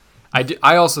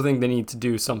 I also think they need to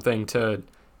do something to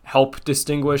help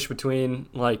distinguish between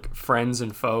like friends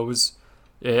and foes.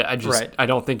 I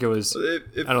don't think it was.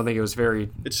 I don't think it was very.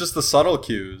 It's just the subtle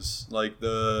cues, like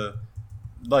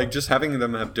just having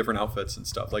them have different outfits and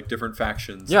stuff, like different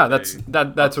factions. Yeah, that's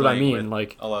what I mean.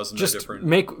 Like, allows them just to different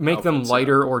make them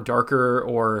lighter or darker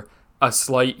or a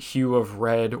slight hue of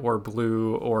red or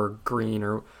blue or green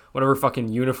or whatever fucking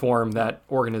uniform that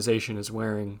organization is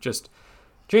wearing. Just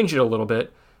change it a little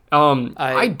bit.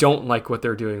 I don't like what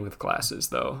they're doing with classes,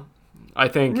 though. I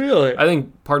think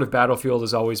part of Battlefield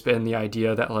has always been the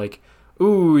idea that like,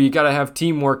 ooh, you gotta have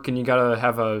teamwork and you gotta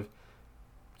have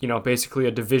basically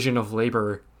a division of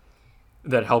labor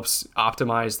that helps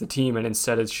optimize the team, and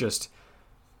instead it's just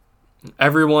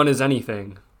everyone is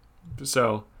anything.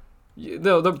 So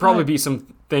there'll probably be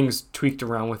some things tweaked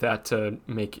around with that to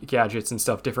make gadgets and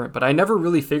stuff different, but I never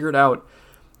really figured out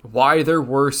why there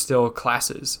were still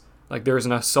classes. Like there's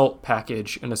an assault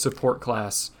package and a support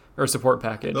class or a support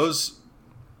package.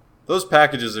 Those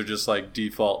packages are just like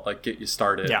default, like get you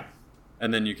started. Yeah.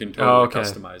 And then you can totally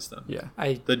customize them. Yeah.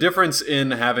 The difference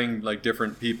in having like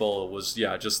different people was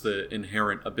just the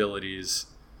inherent abilities,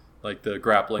 like the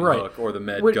grappling hook or the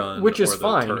med gun, which is or the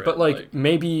fine. turret. But like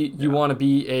maybe you want to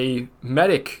be a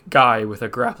medic guy with a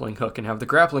grappling hook and have the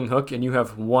grappling hook, and you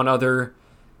have one other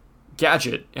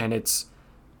gadget, and it's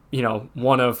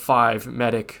one of 5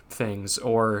 medic things,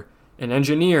 or an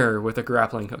engineer with a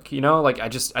grappling hook. Like I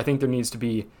think there needs to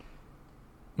be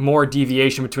more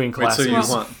deviation between classes. Wait,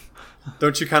 so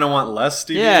don't you kind of want less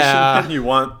deviation? Yeah. You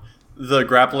want the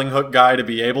grappling hook guy to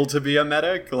be able to be a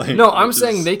medic? Like, no, I'm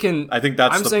saying they can. I think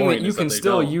that's I'm the saying point. That you can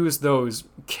still use those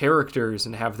characters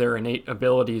and have their innate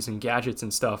abilities and gadgets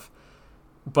and stuff.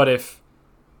 But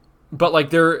like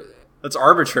they're. That's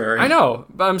arbitrary. I know,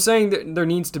 but I'm saying that there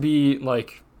needs to be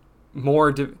like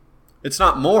more. It's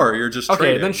not more. You're just trading.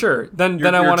 Okay, then sure. Then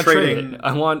I want to trade.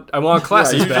 I want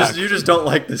classes back. You just don't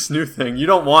like this new thing. You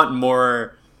don't want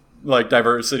more like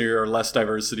diversity or less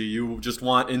diversity. You just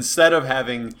want, instead of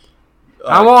having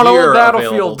I want gear old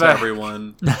Battlefield available back. to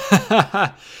everyone.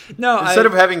 No, instead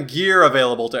of having gear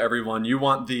available to everyone, you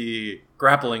want the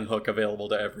grappling hook available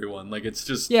to everyone. Like it's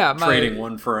just trading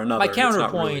one for another. My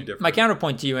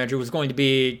counterpoint to you, Andrew, was going to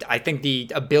be, I think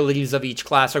the abilities of each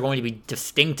class are going to be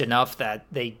distinct enough that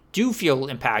they do feel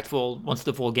impactful once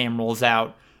the full game rolls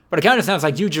out. But it kind of sounds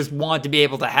like you just want to be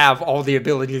able to have all the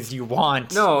abilities you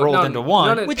want rolled into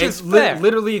one, which is fair.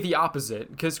 Literally the opposite.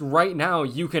 Because right now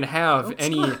you can have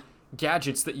any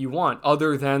gadgets that you want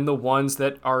other than the ones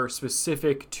that are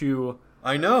specific to...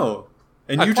 I know.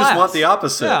 And you class. Just want the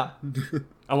opposite. Yeah.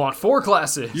 I want 4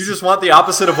 classes. You just want the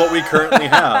opposite of what we currently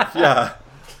have. Yeah.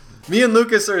 Me and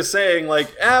Lucas are saying, like,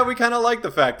 we kind of like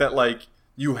the fact that, like,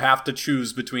 you have to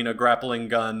choose between a grappling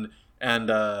gun and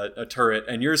a turret.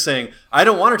 And you're saying, I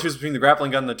don't want to choose between the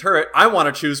grappling gun and the turret. I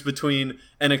want to choose between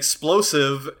an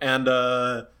explosive and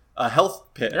a a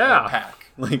health pit pack.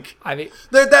 Like, I mean,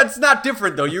 that's not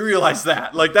different though. You realize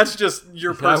that? Like, that's just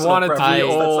your personal want it to be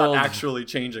preference. That's old. not actually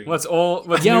changing. What's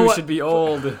new should be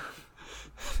old.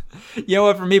 you know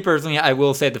what? For me personally, I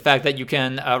will say the fact that you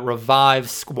can revive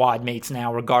squad mates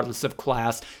now, regardless of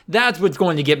class, that's what's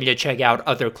going to get me to check out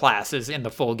other classes in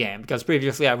the full game. Because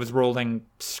previously I was rolling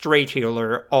straight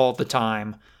healer all the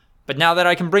time, but now that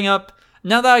I can bring up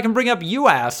you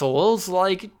assholes,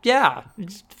 like, yeah,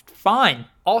 it's fine.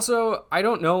 Also, I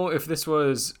don't know if this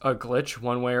was a glitch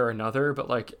one way or another, but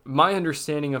like my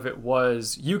understanding of it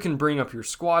was you can bring up your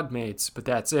squad mates, but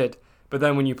that's it. But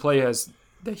then when you play as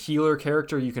the healer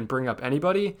character, you can bring up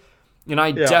anybody. And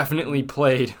I definitely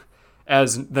played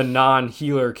as the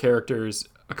non-healer characters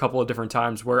a couple of different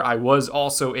times where I was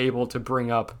also able to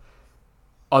bring up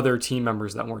other team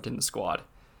members that weren't in the squad.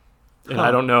 And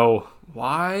I don't know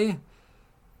why.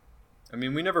 I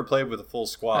mean, we never played with a full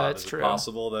squad. That's Is true. it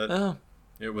possible that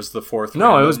it was the fourth? No,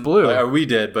 random? it was blue. We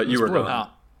did, but you were blue. gone.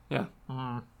 Yeah.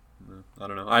 I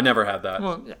don't know. I never had that.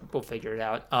 Well, yeah, we'll figure it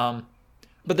out.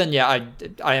 But then, yeah,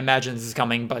 I imagine this is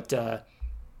coming, but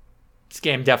this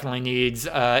game definitely needs,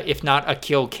 if not a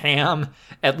kill cam,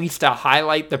 at least to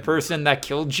highlight the person that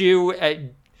killed you.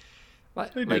 They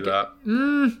do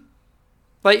that.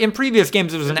 Like in previous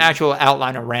games, there was an actual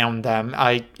outline around them.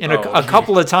 A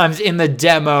couple of times in the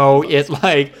demo, it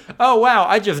like, oh wow,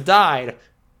 I just died.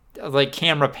 Like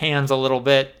camera pans a little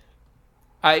bit.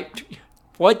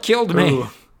 What killed me? Ooh.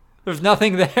 There's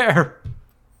nothing there.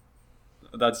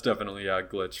 That's definitely a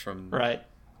glitch from Right.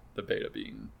 the beta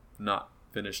being not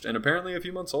finished and apparently a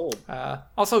few months old.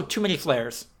 Also, too many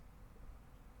flares.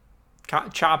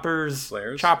 Choppers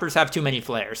have too many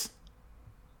flares.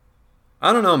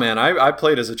 I don't know, man. I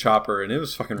played as a chopper and it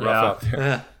was fucking rough out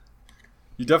there.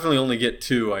 You definitely only get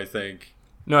 2, I think.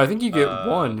 No, I think you get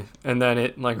 1, and then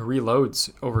it like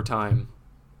reloads over time.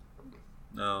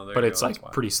 No, there but you it's go. like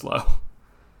pretty slow.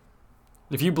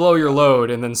 If you blow your load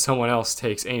and then someone else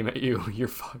takes aim at you, you're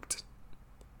fucked.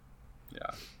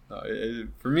 Yeah.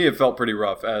 For me, it felt pretty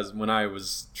rough. As when I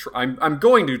was, I'm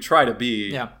going to try to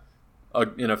be an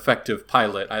effective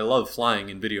pilot. I love flying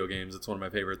in video games. It's one of my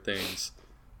favorite things.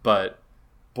 But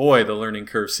boy, the learning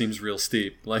curve seems real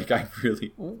steep. Like I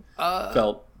really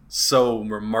felt so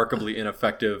remarkably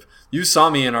ineffective. You saw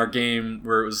me in our game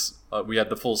where it was we had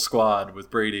the full squad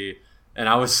with Brady, and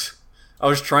I was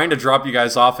trying to drop you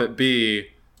guys off at B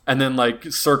and then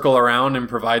like circle around and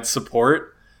provide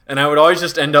support. And I would always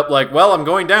just end up like, well, I'm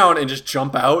going down, and just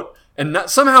jump out and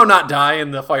somehow not die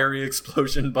in the fiery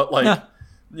explosion, but like,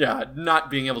 not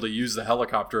being able to use the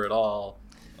helicopter at all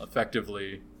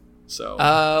effectively.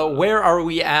 So, where are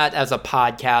we at as a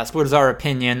podcast? What is our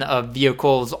opinion of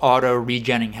vehicles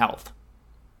auto-regenning health?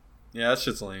 Yeah, that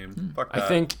shit's lame. Fuck that. I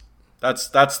think that's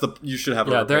you should have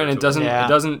a repair there, and it tool. it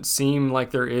doesn't seem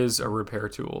like there is a repair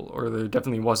tool, or there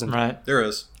definitely wasn't. Right. There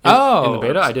is. In the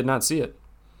beta, I did not see it.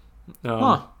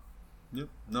 Yep.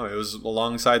 No, it was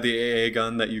alongside the AA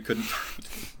gun that you couldn't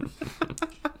find.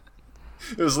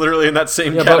 It was literally in that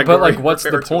same category. But like, what's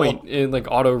the repair tool. point? In like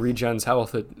auto regens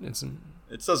health, it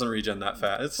doesn't regen that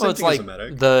fast. It's like a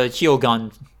medic. the heal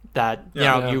gun that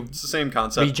it's the same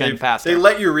concept. Regen faster. They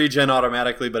let you regen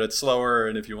automatically, but it's slower.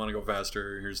 And if you want to go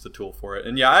faster, here's the tool for it.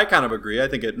 And yeah, I kind of agree. I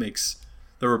think it makes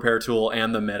the repair tool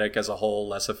and the medic as a whole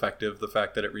less effective. The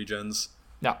fact that it regens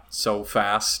so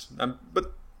fast,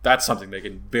 but that's something they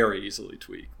can very easily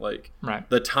tweak. Like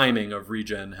the timing of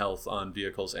regen health on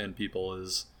vehicles and people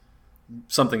is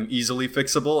something easily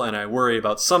fixable, and I worry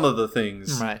about some of the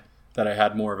things that I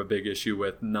had more of a big issue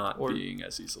with not being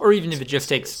as easily. Or even if it just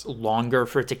takes longer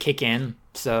for it to kick in,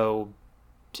 so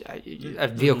a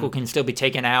vehicle can still be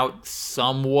taken out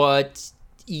somewhat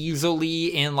easily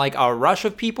in like a rush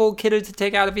of people kitted to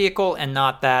take out a vehicle, and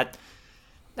not that,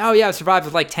 oh yeah, I survived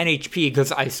with like 10 HP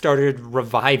because I started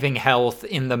reviving health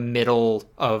in the middle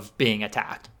of being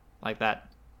attacked. Like that.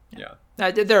 Yeah.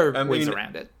 There are ways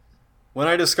around it. When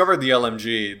I discovered the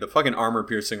LMG, the fucking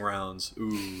armor-piercing rounds,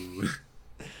 ooh,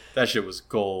 that shit was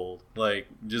gold. Like,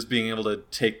 just being able to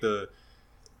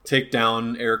take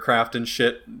down aircraft and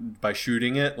shit by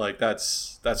shooting it, like,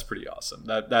 that's pretty awesome.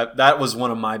 That was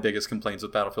one of my biggest complaints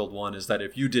with Battlefield 1, is that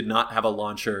if you did not have a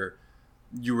launcher,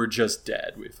 you were just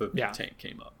dead if a tank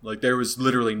came up. Like, there was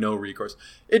literally no recourse.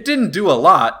 It didn't do a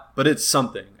lot, but it's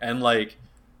something. And, like,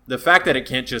 the fact that it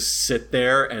can't just sit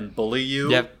there and bully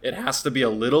you, it has to be a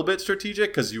little bit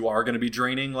strategic, because you are going to be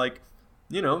draining, like,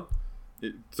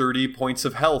 30 points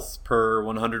of health per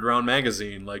 100 round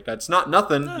magazine. Like, that's not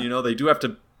nothing. They do have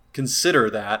to consider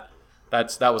that.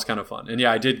 That was kind of fun. And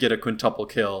yeah, I did get a quintuple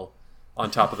kill on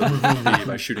top of the movie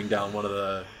by shooting down one of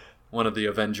the one of the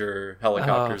Avenger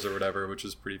helicopters or whatever, which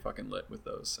is pretty fucking lit with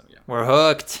those. So yeah, we're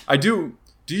hooked.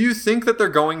 Do you think that they're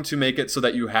going to make it so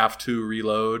that you have to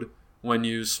reload when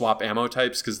you swap ammo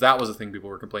types? Because that was a thing people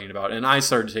were complaining about, and I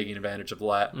started taking advantage of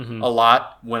that a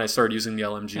lot when I started using the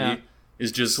LMG. Yeah.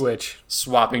 Is just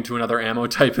swapping to another ammo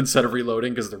type instead of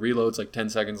reloading, because the reload's like 10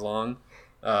 seconds long.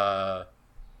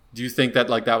 Do you think that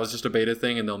like that was just a beta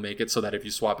thing, and they'll make it so that if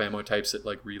you swap ammo types, it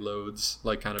like reloads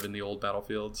like kind of in the old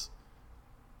Battlefields?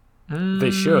 They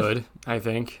should, I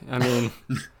think. I mean,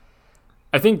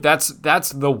 I think that's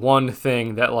the one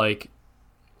thing that like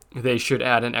they should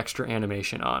add an extra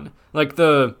animation on. Like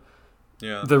the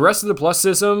rest of the plus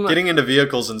system, getting into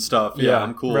vehicles and stuff. Yeah,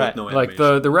 I'm cool with no animation.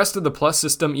 Like the rest of the plus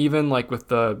system, even like with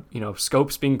the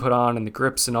scopes being put on and the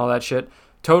grips and all that shit,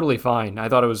 totally fine. I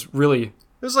thought it was really.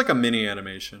 There's like a mini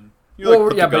animation. You like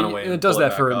put the gun away and it does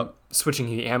that for up. Switching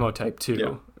the ammo type too.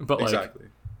 Yeah, but like exactly.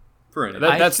 For anything.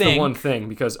 That's the one thing,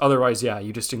 because otherwise,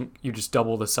 you just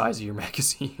double the size of your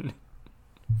magazine.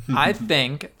 I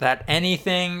think that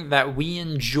anything that we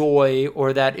enjoy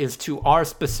or that is to our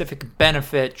specific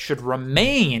benefit should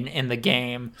remain in the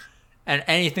game, and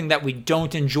anything that we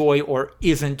don't enjoy or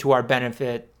isn't to our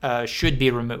benefit should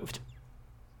be removed.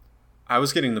 I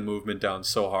was getting the movement down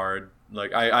so hard.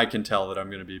 Like I can tell that I'm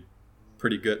going to be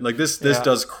pretty good. Like this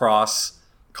does cross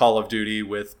Call of Duty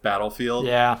with Battlefield.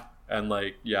 Yeah. And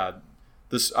like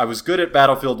I was good at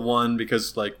Battlefield 1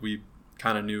 because like we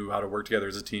kind of knew how to work together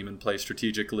as a team and play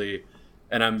strategically,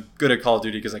 and I'm good at Call of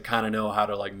Duty because I kind of know how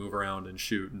to like move around and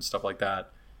shoot and stuff like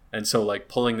that. And so like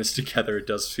pulling this together, it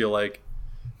does feel like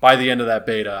by the end of that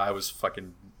beta I was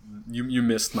fucking you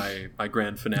missed my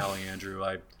grand finale, Andrew.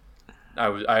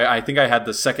 I think I had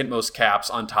the second most caps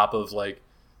on top of like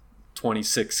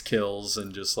 26 kills,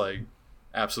 and just like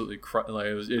absolutely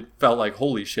it felt like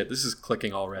holy shit, this is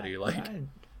clicking already. Like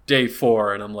day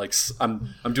 4, and I'm like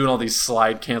I'm doing all these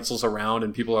slide cancels around,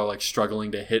 and people are like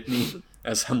struggling to hit me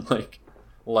as I'm like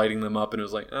lighting them up, and it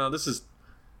was like, oh, this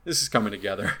is coming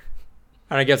together.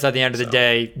 And I guess at the end of the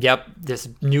day, this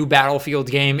new Battlefield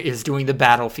game is doing the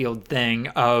Battlefield thing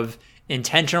of,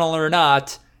 intentional or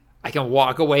not, I can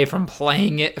walk away from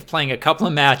playing a couple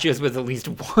of matches with at least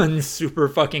one super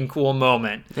fucking cool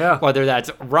moment. Yeah. Whether that's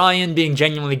Ryan being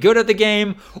genuinely good at the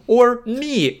game, or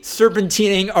me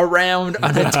serpentining around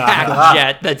an attack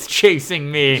jet that's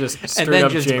chasing me, and then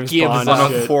just James gives Bond up.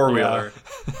 On a 4-wheeler.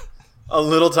 Yeah. A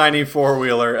little tiny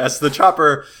 4-wheeler as the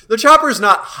chopper's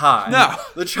not high. No.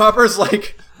 The chopper's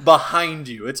like behind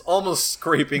you. It's almost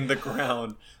scraping the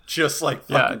ground. Just like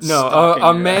fucking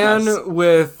a man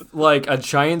with like a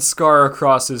giant scar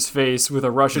across his face with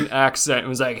a Russian accent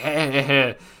was like,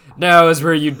 hey, now is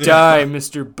where you die,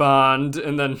 Mr. Bond,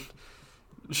 and then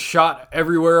shot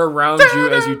everywhere around you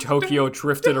as you Tokyo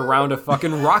drifted around a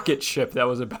fucking rocket ship that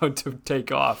was about to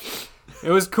take off.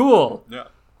 It was cool. Yeah.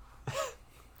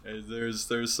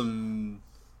 There's some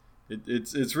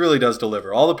it's really does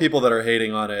deliver. All the people that are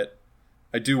hating on it,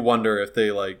 I do wonder if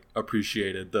they like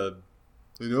appreciated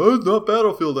it's not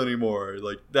Battlefield anymore.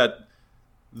 Like that,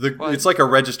 it's like a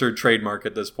registered trademark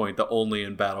at this point, the only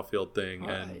in Battlefield thing,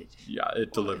 and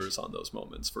it delivers on those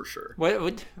moments for sure.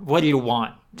 What do you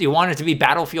want? Do you want it to be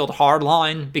Battlefield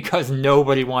Hardline? Because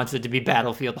nobody wants it to be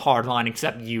Battlefield Hardline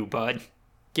except you, bud.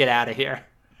 Get out of here.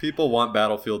 People want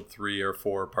Battlefield 3 or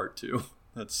 4 Part 2.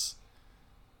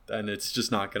 And it's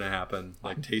just not going to happen.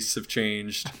 Like, tastes have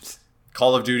changed.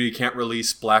 Call of Duty can't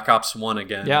release Black Ops 1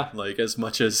 again. Yeah. Like, as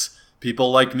much as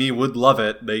people like me would love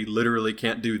it, they literally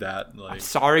can't do that. Like, I'm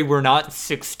sorry we're not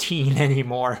 16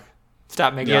 anymore.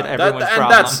 Stop making it everyone's and problem.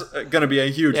 That's going to be a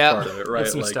huge part of it, right?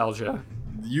 It's nostalgia.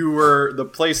 Like, the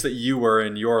place that you were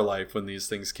in your life when these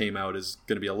things came out is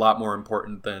going to be a lot more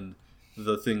important than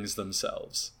the things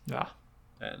themselves. Yeah.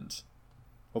 And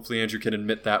hopefully Andrew can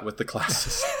admit that with the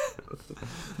classes.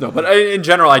 No, but in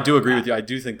general, I do agree with you. I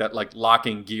do think that like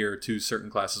locking gear to certain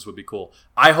classes would be cool.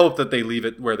 I hope that they leave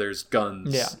it where there's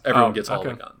guns. Yeah. Everyone gets all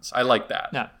the guns. I like that.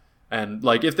 Yeah. And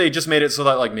like if they just made it so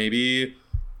that like maybe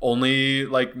only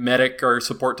like medic or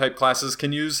support type classes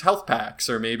can use health packs,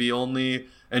 or maybe only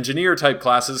engineer type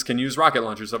classes can use rocket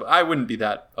launchers. I wouldn't be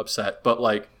that upset, but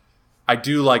like I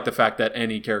do like the fact that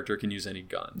any character can use any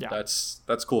gun. Yeah.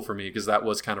 That's cool for me, because that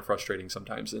was kind of frustrating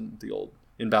sometimes in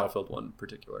Battlefield 1 in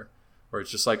particular, where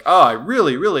it's just like, oh, I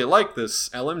really, really like this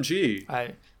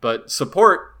LMG, but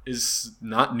support is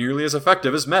not nearly as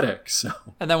effective as medic. So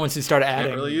and then once you start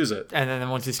adding, can't really use it. And then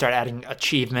once you start adding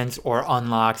achievements or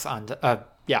unlocks on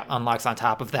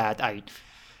top of that,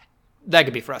 that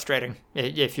could be frustrating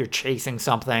if you're chasing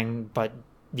something, but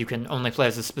you can only play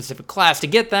as a specific class to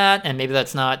get that, and maybe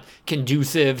that's not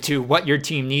conducive to what your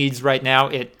team needs right now.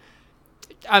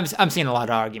 I'm seeing a lot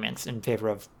of arguments in favor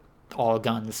of all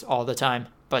guns all the time.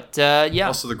 But yeah.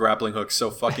 Also, the grappling hook's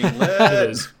so fucking lit. It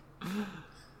is.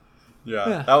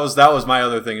 Yeah, that was my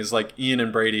other thing. Is like Ian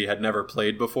and Brady had never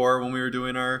played before when we were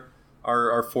doing our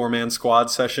 4-man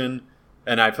squad session,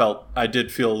 and I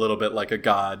did feel a little bit like a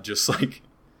god, just like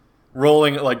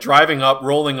driving up,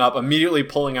 rolling up, immediately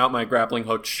pulling out my grappling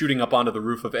hook, shooting up onto the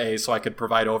roof of A so I could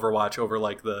provide overwatch over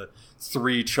like the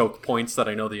 3 choke points that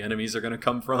I know the enemies are going to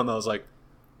come from. I was like,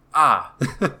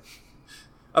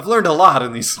 I've learned a lot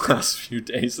in these last few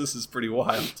days. This is pretty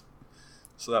wild.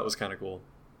 So that was kind of cool.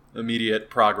 Immediate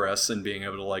progress in being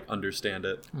able to like understand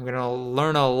it. I'm going to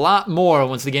learn a lot more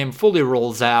once the game fully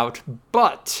rolls out,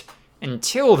 but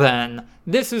until then,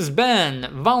 this has been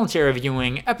Voluntary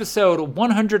Viewing episode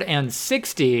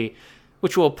 160,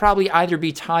 which will probably either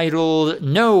be titled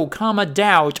No,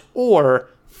 Doubt or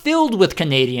Filled with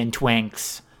Canadian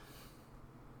Twinks.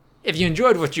 If you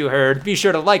enjoyed what you heard, be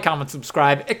sure to like, comment,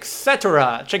 subscribe,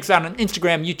 etc. Check us out on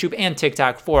Instagram, YouTube, and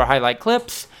TikTok for highlight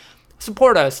clips.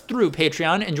 Support us through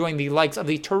Patreon, enjoying the likes of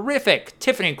the terrific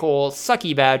Tiffany Cole,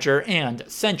 Sucky Badger, and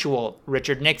sensual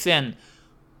Richard Nixon.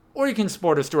 Or you can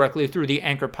support us directly through the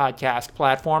Anchor Podcast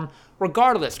platform.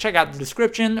 Regardless, check out the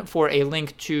description for a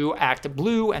link to Act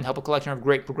Blue and help a collection of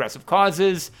great progressive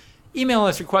causes. Email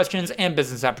us your questions and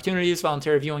business opportunities,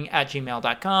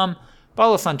 voluntaryviewing@gmail.com.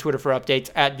 Follow us on Twitter for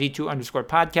updates at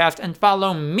V2_podcast, and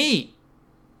follow me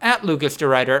at Lucas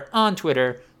DeWriter on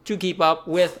Twitter to keep up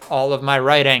with all of my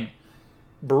writing.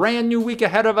 Brand new week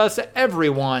ahead of us,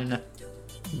 everyone.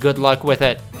 Good luck with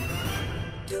it.